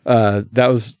that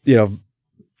was,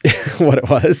 what it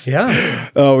was.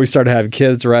 Yeah. We started having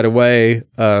kids right away.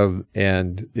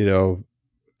 And,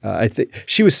 I think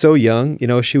she was so young,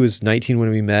 she was 19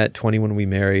 when we met, 20 when we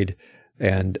married,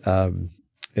 and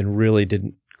really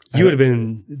didn't. You would have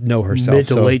been know herself. Mid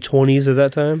to late 20s at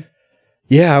that time?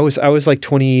 Yeah, I was like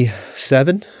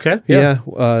 27. Okay.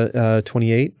 Yeah.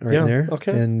 28 right in there.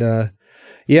 Okay. And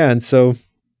and so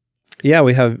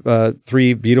we have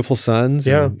 3 beautiful sons.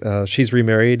 Yeah. And, she's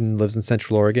remarried and lives in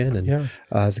Central Oregon and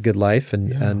has a good life and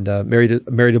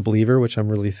married a believer, which I'm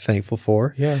really thankful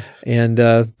for. Yeah. And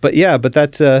but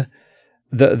that's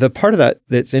the part of that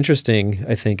that's interesting,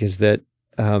 I think, is that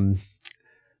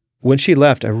when she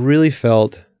left, I really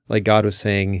felt like God was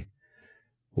saying,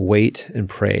 wait and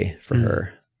pray for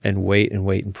her, and wait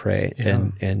and pray. Yeah.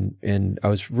 And I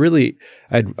was really,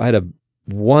 I had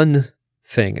one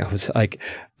thing. I was like,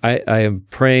 I am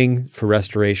praying for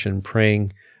restoration,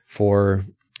 praying for,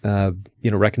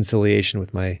 reconciliation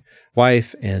with my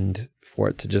wife, and for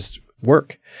it to just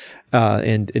work.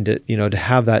 And to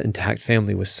have that intact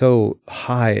family was so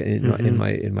high in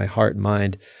my heart and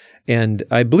mind. And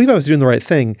I believe I was doing the right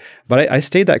thing, but I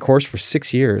stayed that course for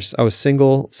 6 years. I was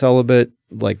single, celibate,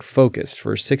 like focused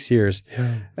for 6 years.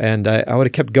 Yeah. And I would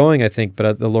have kept going, I think,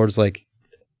 but the Lord's like,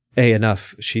 hey,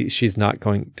 enough. She's not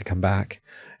going to come back.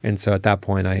 And so at that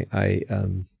point, I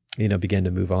began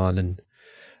to move on and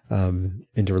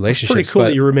into relationships. It's pretty cool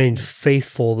that you remained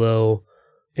faithful, though,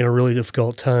 in a really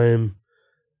difficult time.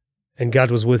 And God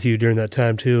was with you during that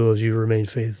time, too, as you remained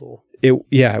faithful. It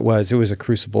was. It was a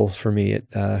crucible for me. It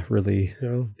really,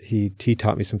 he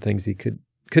taught me some things he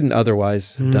couldn't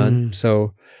otherwise have done.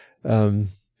 So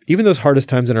even those hardest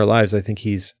times in our lives, I think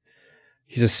he's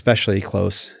especially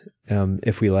close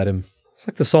if we let him. It's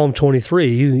like the Psalm 23.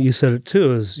 You said it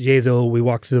too, is, yea, though we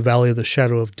walk through the valley of the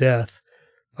shadow of death,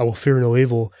 I will fear no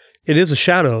evil. It is a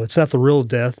shadow. It's not the real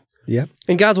death. Yeah.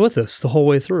 And God's with us the whole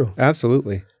way through.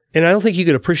 Absolutely. And I don't think you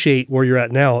could appreciate where you're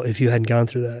at now if you hadn't gone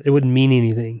through that. It wouldn't mean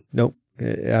anything. Nope.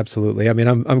 Absolutely. I mean,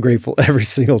 I'm grateful every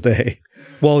single day.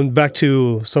 Well, and back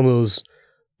to some of those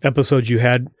episodes you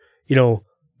had,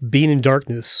 being in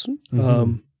darkness,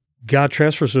 God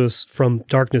transfers us from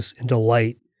darkness into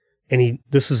light. And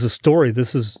this is a story.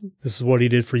 This is what he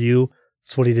did for you.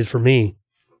 It's what he did for me.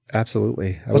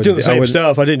 Absolutely. I was doing the same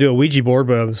stuff. I didn't do a Ouija board,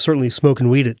 but I was certainly smoking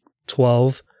weed at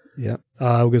 12. Yeah.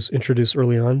 I was introduced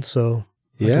early on, so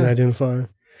I can identify.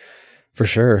 For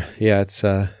sure. Yeah. It's,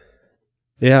 I'm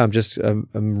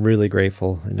really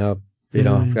grateful. I know,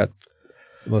 I've got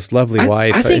the most lovely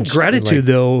wife. I think gratitude,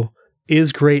 though,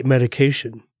 is great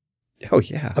medication. Oh,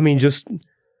 yeah. I mean, just,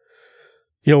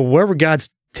 wherever God's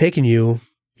taken you,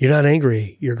 you're not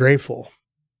angry. You're grateful.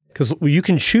 Because you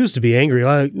can choose to be angry.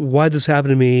 Why'd this happen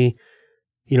to me?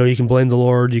 You can blame the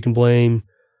Lord. You can blame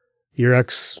your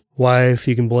ex-wife.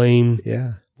 You can blame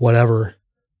whatever,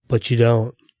 but you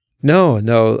don't.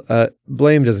 No.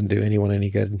 Blame doesn't do anyone any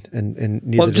good. And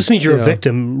neither it just means you're a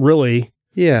victim, really.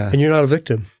 Yeah. And you're not a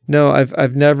victim. No,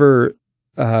 I've never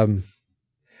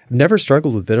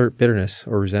struggled with bitterness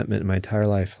or resentment in my entire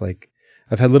life. Like,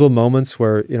 I've had little moments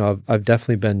where, I've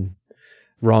definitely been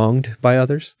wronged by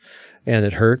others and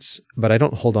it hurts, but I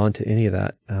don't hold on to any of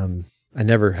that. I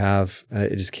never have. I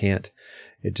just can't.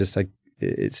 It just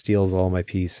it steals all my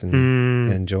peace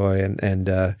and joy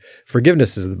and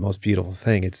forgiveness is the most beautiful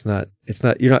thing. It's not,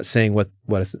 you're not saying what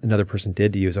another person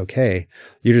did to you is okay.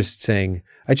 You're just saying,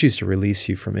 I choose to release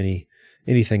you from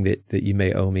anything that you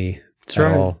may owe me at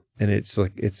all. And it's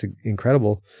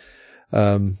incredible.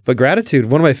 But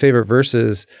gratitude, one of my favorite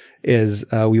verses is,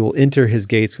 we will enter his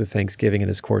gates with thanksgiving and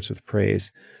his courts with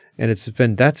praise. And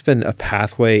that's been a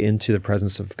pathway into the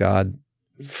presence of God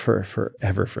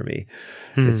forever for me.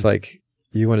 It's like,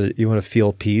 you want to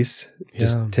feel peace,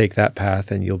 just take that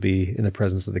path and you'll be in the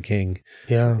presence of the King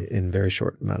in a very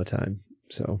short amount of time.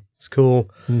 So it's cool.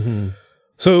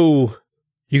 So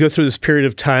you go through this period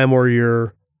of time where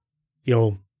you're,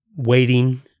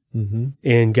 waiting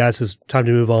and God says, time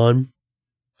to move on.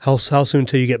 How soon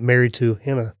until you get married to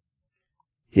Hannah?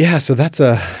 Yeah. So that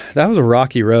was a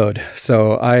rocky road.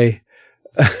 So I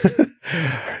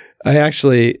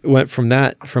actually went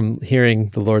from hearing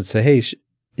the Lord say, hey,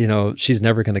 she's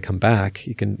never going to come back.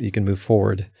 You can move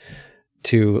forward,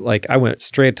 to like, I went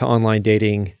straight to online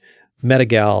dating, met a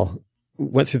gal,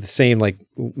 went through the same,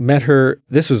 met her.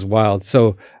 This was wild.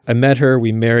 So I met her,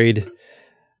 we married,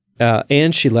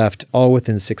 and she left all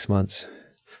within 6 months.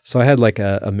 So I had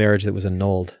a marriage that was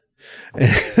annulled. And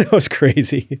that was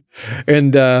crazy.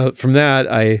 And from that,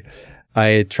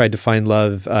 I tried to find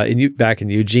love back in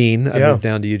Eugene. I moved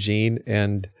down to Eugene,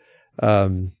 and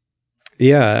I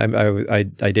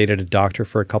dated a doctor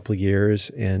for a couple of years,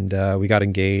 and we got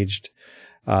engaged,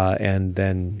 and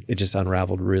then it just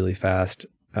unraveled really fast.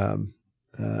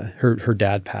 Her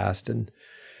dad passed, and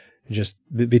just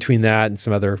between that and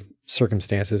some other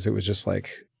circumstances, it was just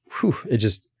like, whew, it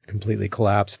just completely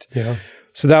collapsed. Yeah.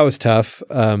 So that was tough.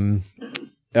 I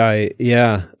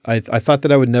thought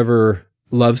that I would never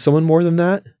love someone more than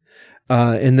that.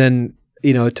 And then,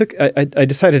 I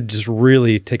decided to just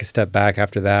really take a step back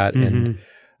after that and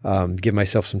give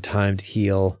myself some time to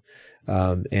heal.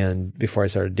 And before I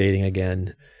started dating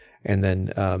again. And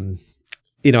then,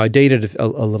 I dated a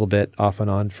little bit off and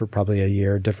on for probably a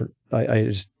year. I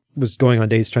just was going on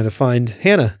dates trying to find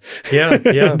Hannah. Yeah.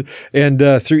 and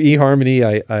through eHarmony,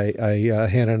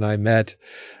 Hannah and I met.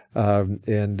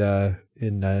 And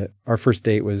our first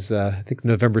date was, I think,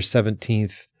 November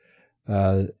 17th,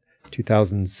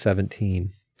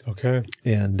 2017. Okay.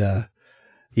 And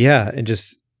and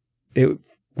just it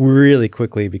really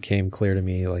quickly became clear to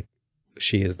me, like,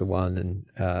 she is the one,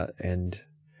 and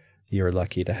you're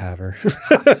lucky to have her.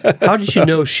 How did you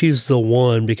know she's the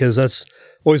one? Because that's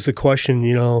always the question,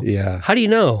 Yeah. How do you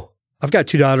know? I've got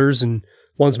 2 daughters, and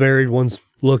one's married, one's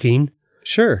looking.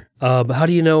 Sure. But how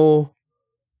do you know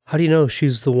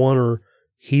she's the one or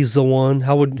he's the one?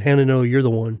 How would Hannah know you're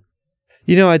the one?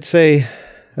 I'd say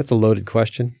that's a loaded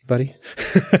question, buddy.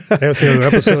 That's the other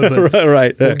episode. But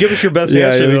right. Well, give us your best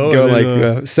answer. We can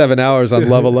go 7 hours on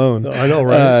love alone. I know,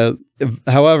 right?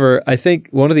 However, I think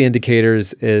one of the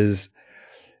indicators is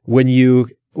when you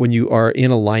are in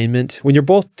alignment, when you're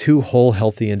both 2 whole,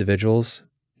 healthy individuals,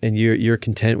 and you're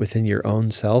content within your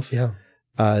own self. Yeah.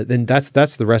 Then that's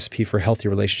the recipe for healthy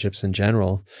relationships in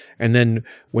general. And then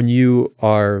when you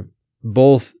are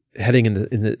both heading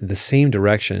in the same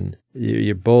direction,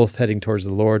 you're both heading towards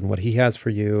the Lord and what He has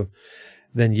for you,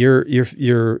 then you're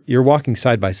walking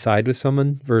side by side with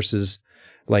someone versus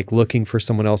like looking for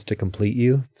someone else to complete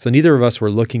you. So neither of us were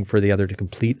looking for the other to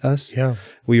complete us. Yeah.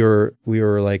 We were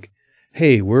like,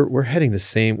 hey, we're heading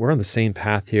we're on the same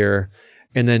path here.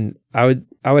 And then I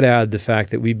would add the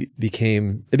fact that it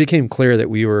became clear that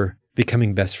we were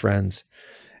becoming best friends.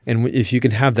 And if you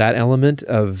can have that element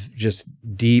of just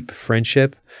deep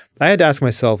friendship, I had to ask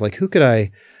myself, like, who could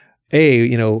I,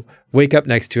 wake up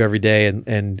next to every day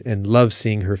and love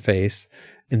seeing her face,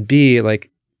 and B, like,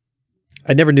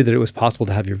 I never knew that it was possible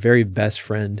to have your very best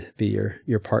friend be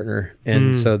your partner.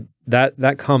 And so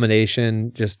that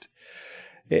combination just,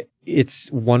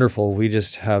 it's wonderful. We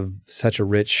just have such a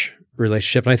rich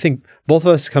relationship. And I think both of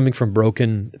us coming from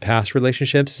broken past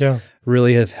relationships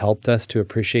really have helped us to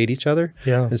appreciate each other.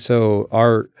 Yeah. And so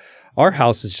our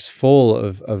house is just full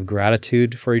of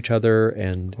gratitude for each other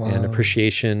and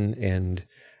appreciation and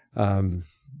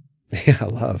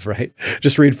love, right?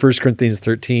 Just read 1 Corinthians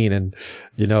 13 and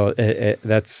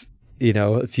that's,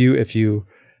 if you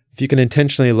can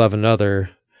intentionally love another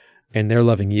and they're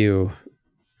loving you,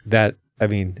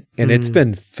 it's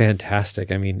been fantastic.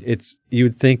 You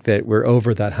would think that we're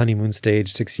over that honeymoon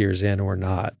stage 6 years in, and we're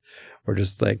not. We're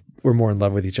just like, we're more in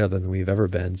love with each other than we've ever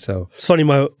been. So it's funny.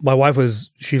 My wife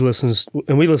she listens,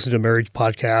 and we listen to marriage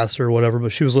podcasts or whatever,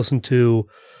 but she was listening to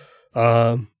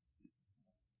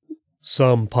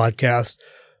some podcast.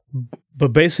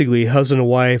 But basically, husband and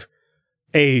wife,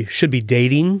 should be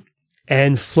dating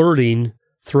and flirting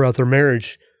throughout their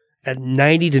marriage at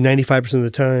 90 to 95% of the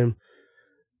time.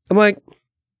 I'm like,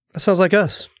 that sounds like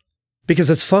us, because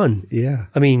it's fun. Yeah.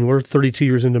 We're 32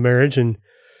 years into marriage, and,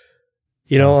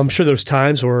 awesome. I'm sure there's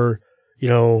times where,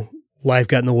 life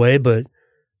got in the way, but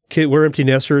we're empty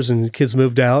nesters and kids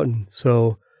moved out. And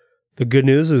so the good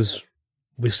news is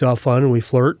we still have fun and we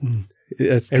flirt and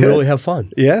really have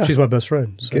fun. Yeah. She's my best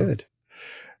friend. So. Good.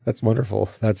 That's wonderful.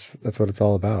 That's what it's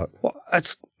all about. Well,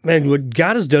 what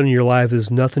God has done in your life is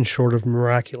nothing short of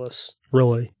miraculous,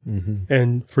 really. Mm-hmm.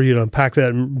 And for you to unpack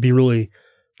that and be really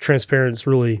transparent, it's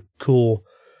really cool.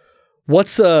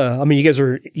 What's, you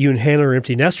and Hannah are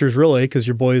empty nesters, really, because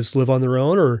your boys live on their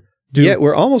own, or Yeah,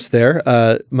 we're almost there.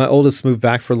 My oldest moved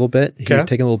back for a little bit. He's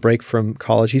taking a little break from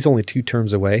college. He's only 2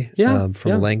 terms away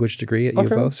from a language degree at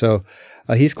UVO. So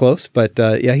he's close, but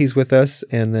he's with us.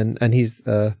 And he's,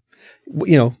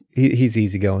 he's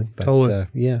easygoing. But,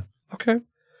 totally. Okay.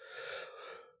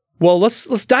 Well,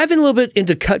 let's dive in a little bit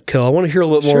into Cutco. I want to hear a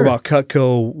little bit more about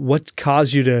Cutco. What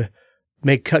caused you to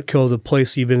make Cutco the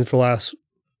place you've been for the last,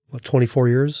 24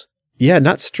 years? Yeah,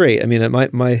 not straight. I mean,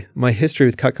 my history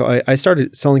with Cutco, I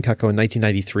started selling Cutco in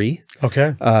 1993.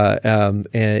 Okay.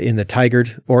 In the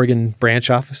Tigard, Oregon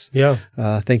branch office. Yeah.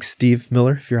 Thanks, Steve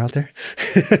Miller, if you're out there.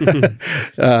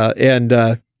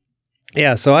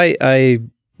 So I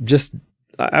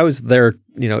was there,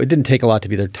 it didn't take a lot to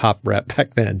be their top rep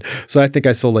back then. So I think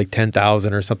I sold like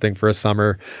 10,000 or something for a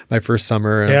summer, my first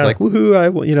summer. And I was like, woohoo, I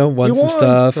won some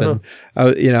stuff.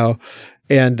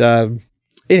 And,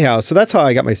 anyhow, so that's how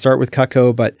I got my start with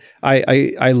Cutco. But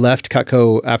I left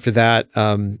Cutco after that,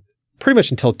 pretty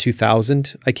much until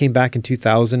 2000. I came back in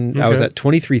 2000. Okay. I was at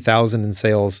 23,000 in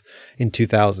sales in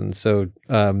 2000. So,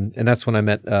 and that's when I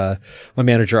met my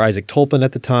manager, Isaac Tolpin,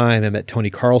 at the time. I met Tony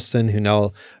Carlston, who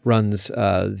now runs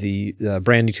the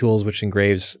branding tools, which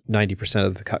engraves 90%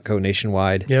 of the Cutco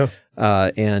nationwide. Yeah.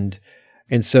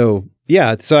 So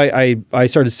I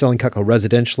started selling Cutco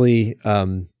residentially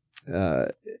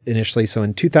initially. So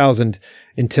in 2000,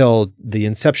 until the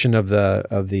inception of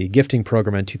the gifting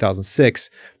program in 2006,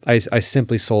 I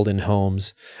simply sold in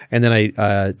homes. And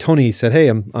then Tony said, "Hey,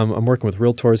 I'm working with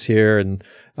realtors here, and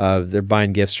they're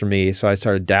buying gifts from me." So I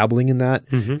started dabbling in that,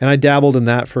 and I dabbled in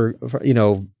that for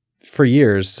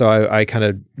years. So I kind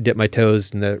of dipped my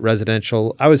toes in the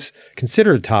residential. I was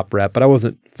considered a top rep, but I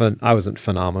wasn't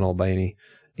phenomenal by any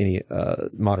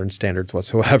modern standards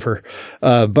whatsoever.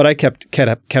 But I kept at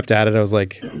it. I was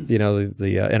like, the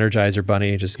Energizer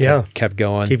Bunny, just kept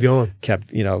going. Keep going.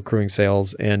 Kept, accruing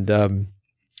sales, and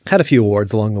had a few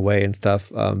awards along the way and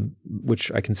stuff,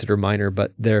 which I consider minor,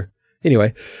 but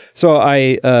anyway. So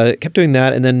I kept doing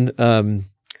that, and then I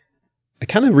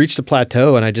kind of reached a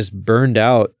plateau, and I just burned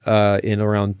out in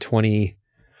around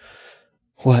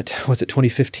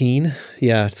 2015?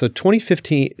 Yeah. So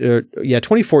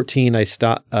 2014, I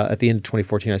stopped, at the end of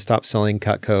 2014, I stopped selling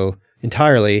Cutco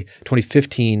entirely.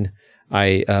 2015,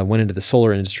 I went into the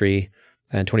solar industry.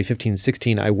 And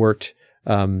 2015-16, I worked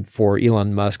for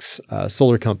Elon Musk's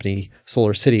solar company,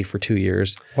 Solar City, for 2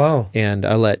 years. Wow. And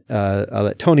I let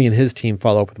Tony and his team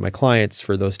follow up with my clients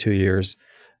for those 2 years.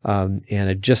 And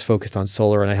I just focused on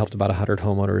solar, and I helped about 100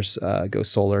 homeowners go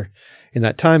solar. In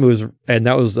that time,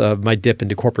 that was my dip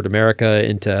into corporate America,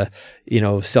 into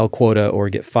sell quota or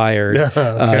get fired.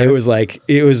 Okay.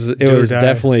 It was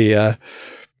definitely a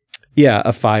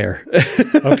fire.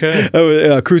 Okay,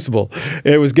 a crucible.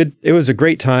 It was good. It was a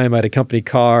great time. I had a company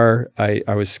car.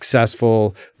 I was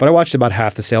successful, but I watched about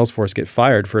half the sales force get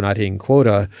fired for not hitting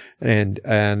quota, and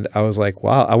I was like,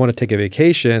 wow, I want to take a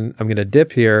vacation. I'm going to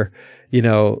dip here,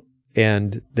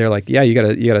 and they're like, yeah, you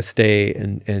gotta stay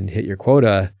and hit your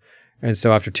quota. And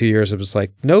so after 2 years, I was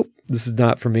like, nope, this is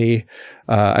not for me.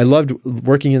 I loved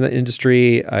working in the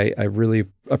industry. I really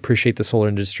appreciate the solar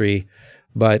industry,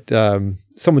 but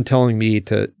someone telling me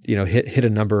to, hit a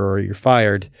number or you're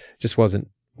fired just wasn't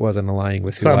aligning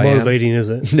with who I am. It's not motivating, is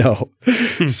it? No.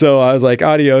 So I was like,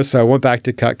 adios. So I went back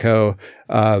to Cutco,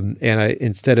 and I,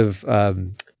 instead of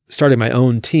starting my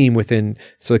own team so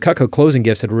the Cutco Closing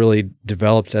Gifts had really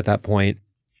developed at that point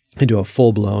into a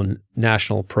full-blown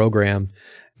national program.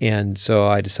 And so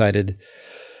I decided,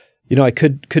 I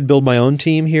could build my own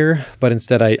team here, but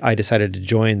instead I decided to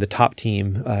join the top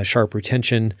team, Sharp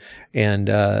Retention, and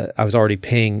I was already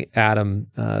paying Adam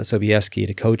Sobieski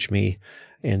to coach me.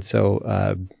 And so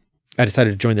I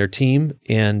decided to join their team,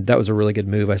 and that was a really good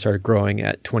move. I started growing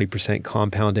at 20%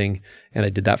 compounding, and I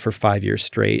did that for 5 years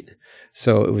straight.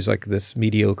 So it was like this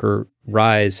mediocre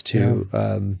rise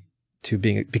to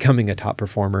becoming a top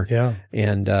performer. Yeah.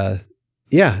 And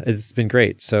it's been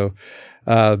great. So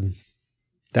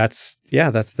that's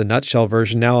the nutshell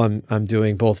version. Now I'm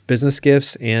doing both business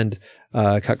gifts and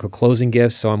Cutco Closing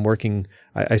Gifts. So I'm working.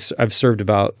 I've served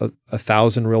about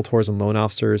 1,000 realtors and loan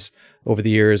officers over the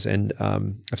years, and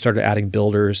I've started adding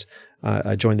builders.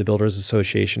 I joined the Builders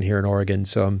Association here in Oregon,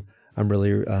 so I'm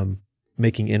really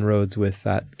making inroads with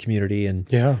that community, and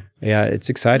it's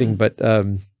exciting. But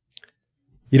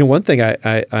one thing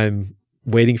I'm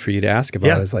waiting for you to ask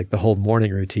about is like the whole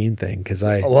morning routine thing, because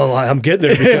I'm getting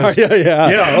there. Because,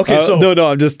 okay. So no,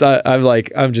 I'm just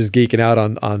geeking out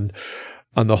on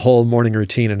the whole morning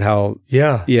routine and how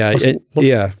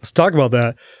let's talk about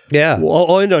that.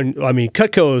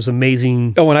 Cutco is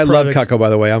amazing. Oh, and I love Cutco, by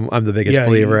the way. I'm the biggest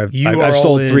believer. I've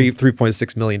sold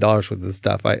 $3.6 million worth of this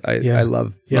stuff. I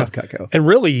love Cutco. And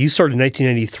really, you started in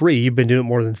 1993. You've been doing it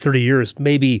more than 30 years.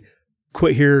 Maybe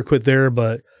quit here, quit there,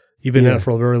 but you've been at it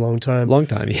for a very long time. Long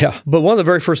time, yeah. But one of the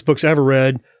very first books I ever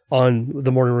read on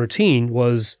the morning routine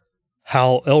was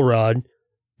Hal Elrod,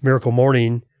 Miracle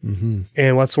Morning. Mm-hmm.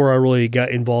 And that's where I really got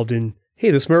involved in,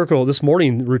 hey, this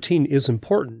morning routine is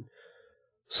important.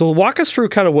 So walk us through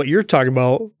kind of what you're talking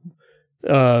about,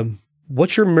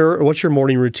 what's your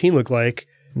morning routine look like?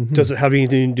 Mm-hmm. Does it have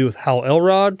anything to do with Hal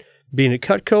Elrod being at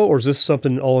Cutco, or is this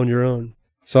something all on your own?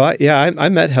 So I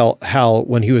met Hal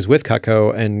when he was with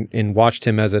Cutco and watched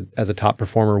him as a top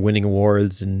performer, winning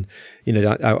awards, and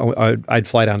I'd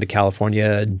fly down to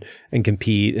California and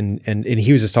compete, and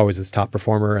he was just always this top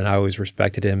performer, and I always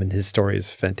respected him, and his story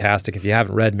is fantastic. If you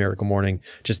haven't read Miracle Morning,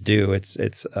 just do. It's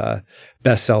a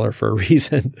bestseller for a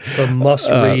reason. It's a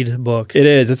must-read book. It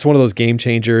is. It's one of those game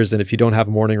changers, and if you don't have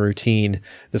a morning routine,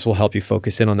 this will help you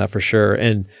focus in on that for sure.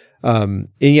 And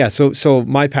yeah, so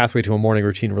my pathway to a morning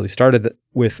routine really started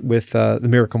with the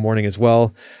Miracle Morning as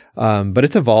well. But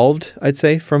it's evolved, I'd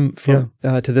say, from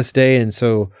to this day. And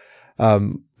so,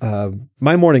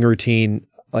 my morning routine,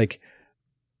 like,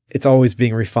 it's always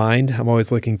being refined. I'm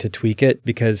always looking to tweak it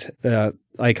because,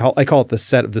 I call it the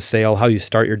set of the sail. How you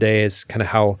start your day is kind of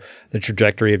how the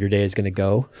trajectory of your day is going to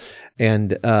go.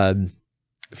 And,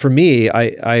 for me,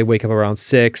 I wake up around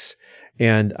 6,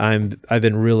 and I've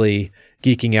been really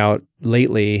geeking out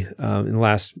lately, in the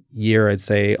last year, I'd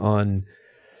say, on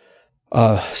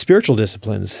spiritual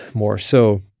disciplines more.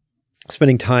 So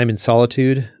spending time in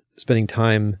solitude, spending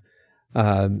time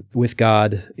with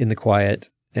God in the quiet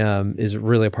is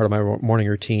really a part of my morning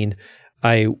routine.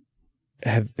 I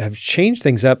have changed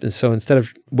things up. And so instead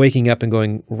of waking up and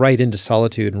going right into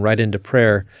solitude and right into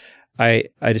prayer, I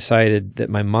decided that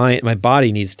my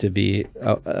body needs to be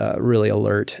really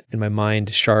alert and my mind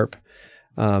sharp.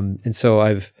 And so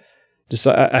I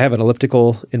have an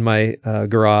elliptical in my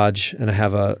garage, and I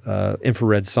have a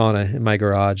infrared sauna in my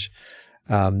garage.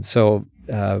 So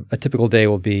a typical day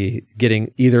will be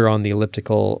getting either on the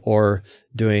elliptical or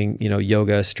doing,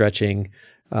 yoga, stretching,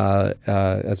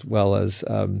 as well as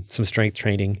some strength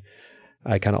training.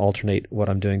 I kind of alternate what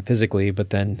I'm doing physically, but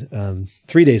then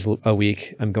 3 days a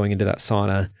week I'm going into that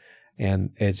sauna, and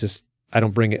it's just I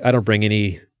don't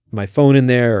bring my phone in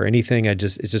there or anything.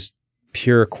 It's just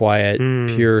pure quiet,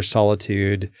 pure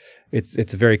solitude. It's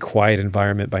a very quiet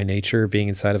environment by nature, being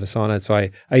inside of a sauna. So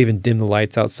I even dim the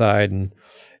lights outside, and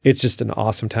it's just an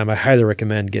awesome time. I highly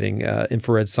recommend getting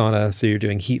infrared sauna. So you're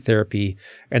doing heat therapy,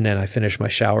 and then I finish my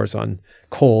showers on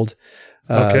cold.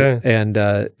 Okay. And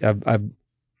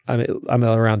I'm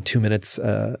around 2 minutes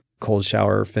cold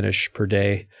shower finish per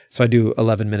day. So I do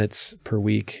 11 minutes per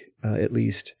week at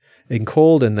least in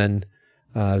cold, and then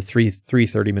three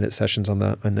 30-minute sessions in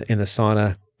the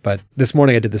sauna. But this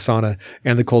morning I did the sauna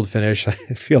and the cold finish. I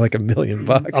feel like $1 million.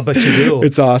 I'll bet you do.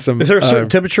 It's awesome. Is there a certain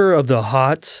temperature of the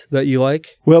hot that you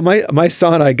like? Well, my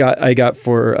sauna I got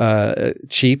for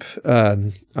cheap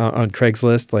on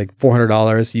Craigslist, like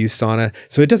 $400 used sauna.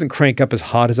 So it doesn't crank up as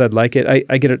hot as I'd like it.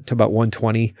 I get it to about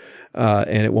 120,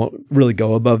 and it won't really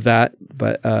go above that.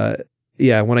 But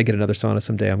yeah, when I get another sauna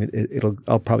someday,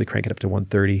 I'll probably crank it up to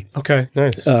 130. Okay,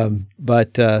 nice.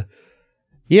 But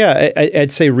yeah,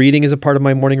 I'd say reading is a part of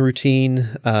my morning routine.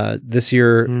 This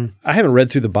year, I haven't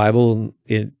read through the Bible,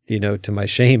 to my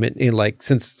shame, in like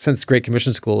since Great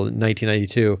Commission School in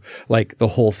 1992, like the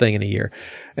whole thing in a year,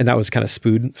 and that was kind of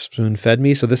spoon fed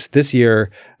me. So this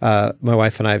year, my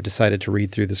wife and I have decided to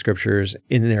read through the scriptures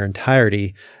in their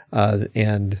entirety,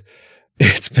 and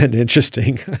it's been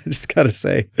interesting. I just gotta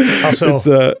say, how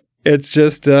so? It's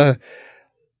just the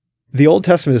Old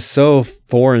Testament is so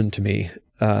foreign to me.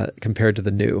 Compared to the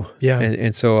new. Yeah.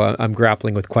 And so I'm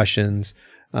grappling with questions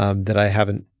that I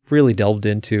haven't really delved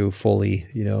into fully,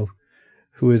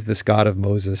 who is this God of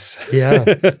Moses? Yeah,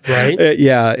 right?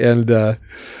 Yeah. And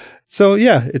so,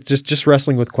 yeah, it's just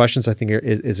wrestling with questions, I think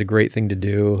is a great thing to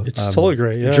do. It's totally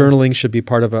great, yeah. Journaling should be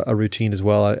part of a routine as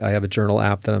well. I have a journal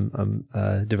app that I'm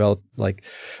developed, like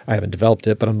I haven't developed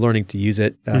it, but I'm learning to use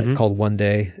it. It's called One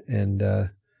Day, and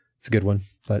it's a good one.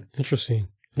 But interesting.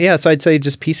 Yeah, so I'd say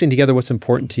just piecing together what's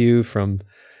important to you from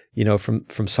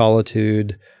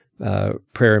solitude,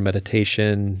 prayer and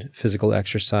meditation, physical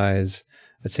exercise.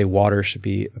 I'd say water should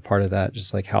be a part of that.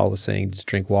 Just like Hal was saying, just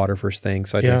drink water first thing.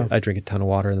 So I drink a ton of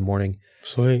water in the morning.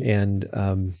 Sweet. And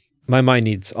my mind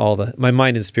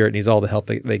and spirit needs all the help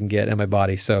they can get, and my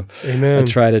body. So Amen. I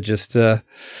try to just I'm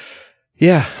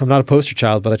not a poster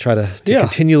child, but I try to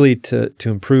continually to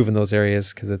improve in those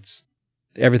areas, because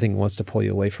everything wants to pull you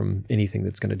away from anything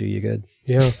that's going to do you good.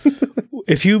 Yeah.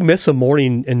 If you miss a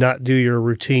morning and not do your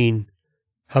routine,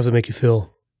 how does it make you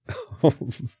feel?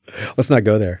 Let's not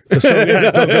go there. Don't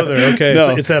go there. Okay.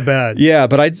 No. It's that bad. Yeah.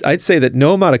 But I'd say that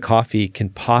no amount of coffee can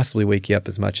possibly wake you up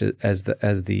as much as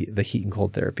the heat and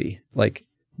cold therapy. Like,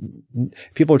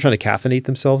 people are trying to caffeinate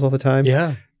themselves all the time.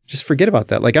 Yeah. Just forget about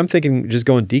that. Like, I'm thinking just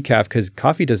going decaf, because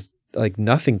coffee does like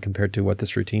nothing compared to what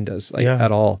this routine does,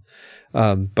 at all.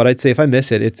 But I'd say if I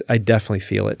miss it, I definitely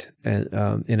feel it, and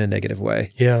in a negative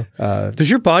way. Yeah. Does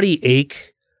your body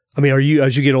ache? I mean,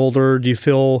 as you get older, do you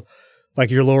feel like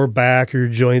your lower back or your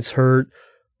joints hurt?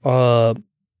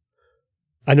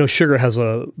 I know sugar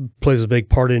plays a big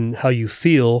part in how you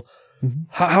feel. Mm-hmm.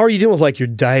 How are you doing with like your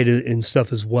diet and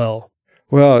stuff as well?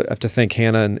 Well, I have to thank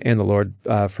Hannah and the Lord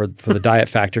for the diet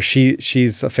factor.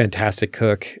 She's a fantastic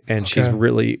cook, and she's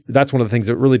that's one of the things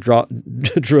that really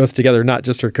drew us together. Not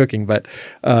just her cooking, but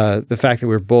the fact that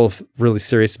we're both really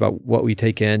serious about what we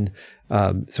take in.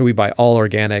 So we buy all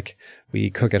organic. We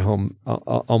cook at home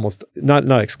almost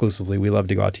not exclusively. We love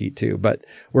to go out to eat too, but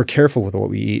we're careful with what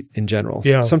we eat in general.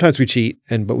 Yeah. Sometimes we cheat,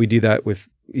 but we do that with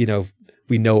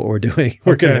we know what we're doing.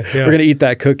 We're gonna eat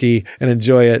that cookie and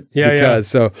enjoy it because.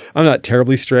 So I'm not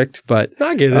terribly strict, but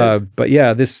I get it. But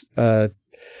yeah, this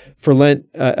for Lent,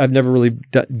 I've never really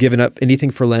given up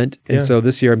anything for Lent, and so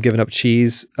this year I'm giving up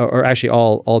cheese, or actually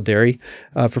all dairy,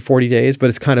 for 40 days. But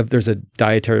it's kind of, there's a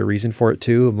dietary reason for it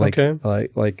too. I'm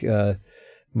like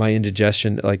my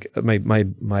indigestion, like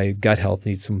my gut health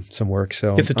needs some work.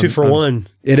 So it's a 2-for-1.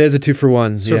 It is a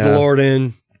 2-for-1. Serve the Lord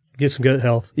in, get some gut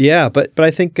health. Yeah, but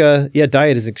I think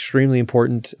diet is extremely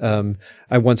important.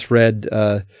 I once read,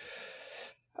 I'm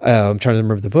trying to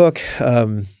remember the book.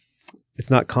 It's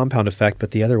not Compound Effect,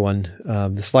 but the other one,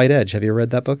 The Slight Edge. Have you ever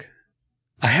read that book?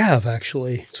 I have,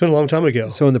 actually. It's been a long time ago.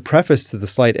 So in the preface to The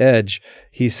Slight Edge,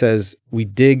 he says, we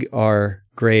dig our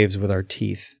graves with our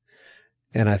teeth.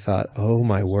 And I thought, oh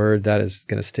my word, that is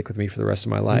going to stick with me for the rest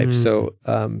of my life. So,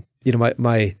 I've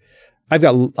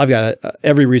got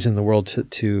every reason in the world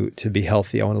to be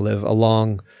healthy. I want to live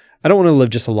I don't want to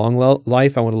live just a long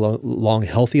life. I want a long,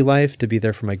 healthy life, to be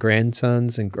there for my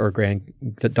grandsons or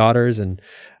granddaughters. And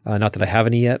not that I have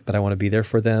any yet, but I want to be there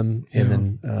for them. Yeah.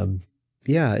 And then,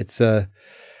 it's, I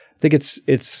think it's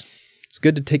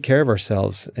good to take care of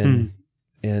ourselves. And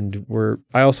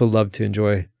I also love to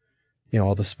enjoy,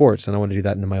 all the sports, and I want to do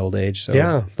that in my old age. So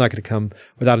it's not going to come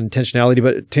without intentionality.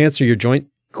 But to answer your joint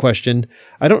question,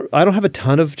 I don't have a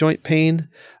ton of joint pain.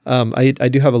 I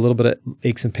do have a little bit of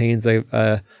aches and pains.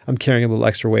 I'm carrying a little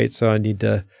extra weight, so I need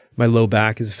my low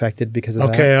back is affected because of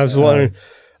that. Okay, I was wondering.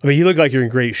 I mean, you look like you're in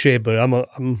great shape, but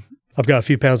I've got a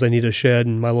few pounds I need to shed,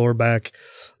 and my lower back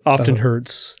often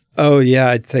hurts. Oh yeah,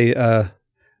 I'd say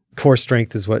core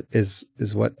strength is what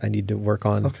I need to work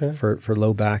on for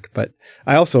low back. But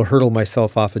I also hurdle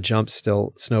myself off of jumps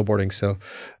still snowboarding. So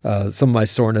some of my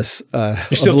soreness. You're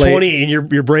still 20, and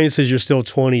your brain says you're still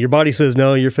 20. Your body says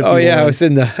no, you're 51. Oh yeah, I was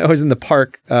in the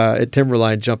park at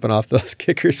Timberline jumping off those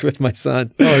kickers with my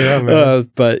son. Oh yeah, man.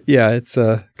 But yeah, it's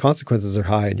consequences are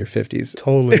high in your 50s.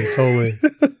 Totally.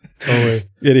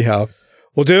 Anyhow,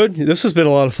 well, dude, this has been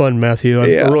a lot of fun, Matthew. I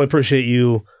really appreciate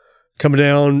you coming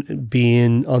down,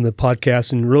 being on the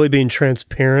podcast, and really being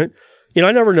transparent.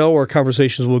 I never know where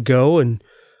conversations will go, and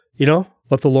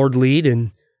let the Lord lead,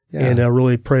 and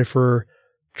really pray for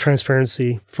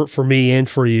transparency for me and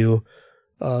for you.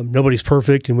 Nobody's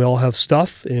perfect, and we all have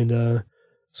stuff, and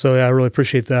so I really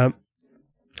appreciate that.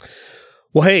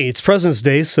 Well, hey, it's President's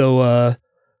Day, so are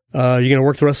you going to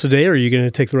work the rest of the day, or are you going to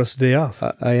take the rest of the day off?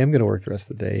 I am going to work the rest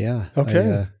of the day. Yeah.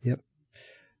 Okay. Yep.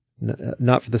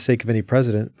 Not for the sake of any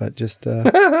president, but just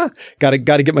got to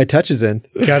get my touches in.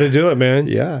 Got to do it, man.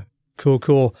 Yeah.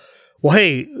 Cool. Well,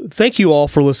 hey, thank you all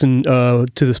for listening to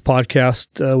this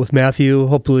podcast with Matthew.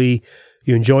 Hopefully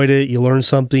you enjoyed it. You learned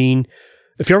something.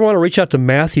 If you ever want to reach out to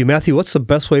Matthew, what's the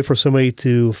best way for somebody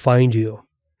to find you?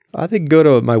 I think go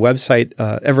to my website,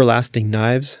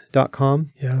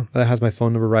 everlastingknives.com. Yeah. That has my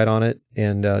phone number right on it.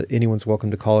 And anyone's welcome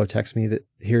to call or text me that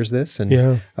hears this.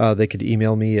 And they could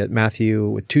email me at Matthew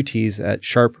with 2 T's at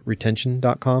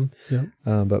sharpretention.com. Yeah.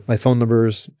 But my phone number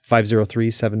is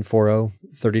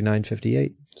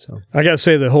 503-740-3958. So I got to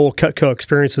say, the whole Cutco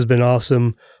experience has been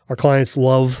awesome. Our clients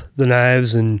love the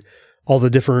knives and all the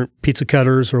different pizza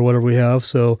cutters or whatever we have.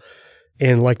 So,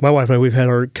 and like my wife and I, we've had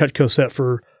our Cutco set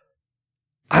for,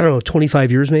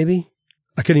 25 years maybe?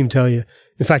 I couldn't even tell you.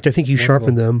 In fact, I think you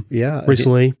sharpened them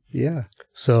recently. Yeah.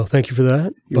 So thank you for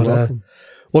that. You're welcome.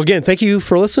 Well, again, thank you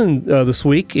for listening this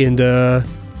week, and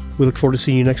we look forward to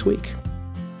seeing you next week.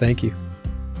 Thank you.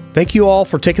 Thank you all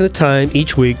for taking the time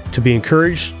each week to be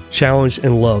encouraged, challenged,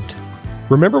 and loved.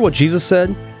 Remember what Jesus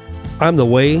said? I'm the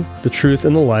way, the truth,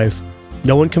 and the life.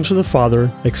 No one comes to the Father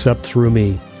except through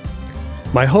me.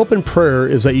 My hope and prayer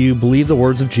is that you believe the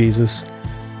words of Jesus.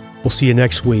 We'll see you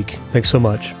next week. Thanks so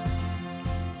much.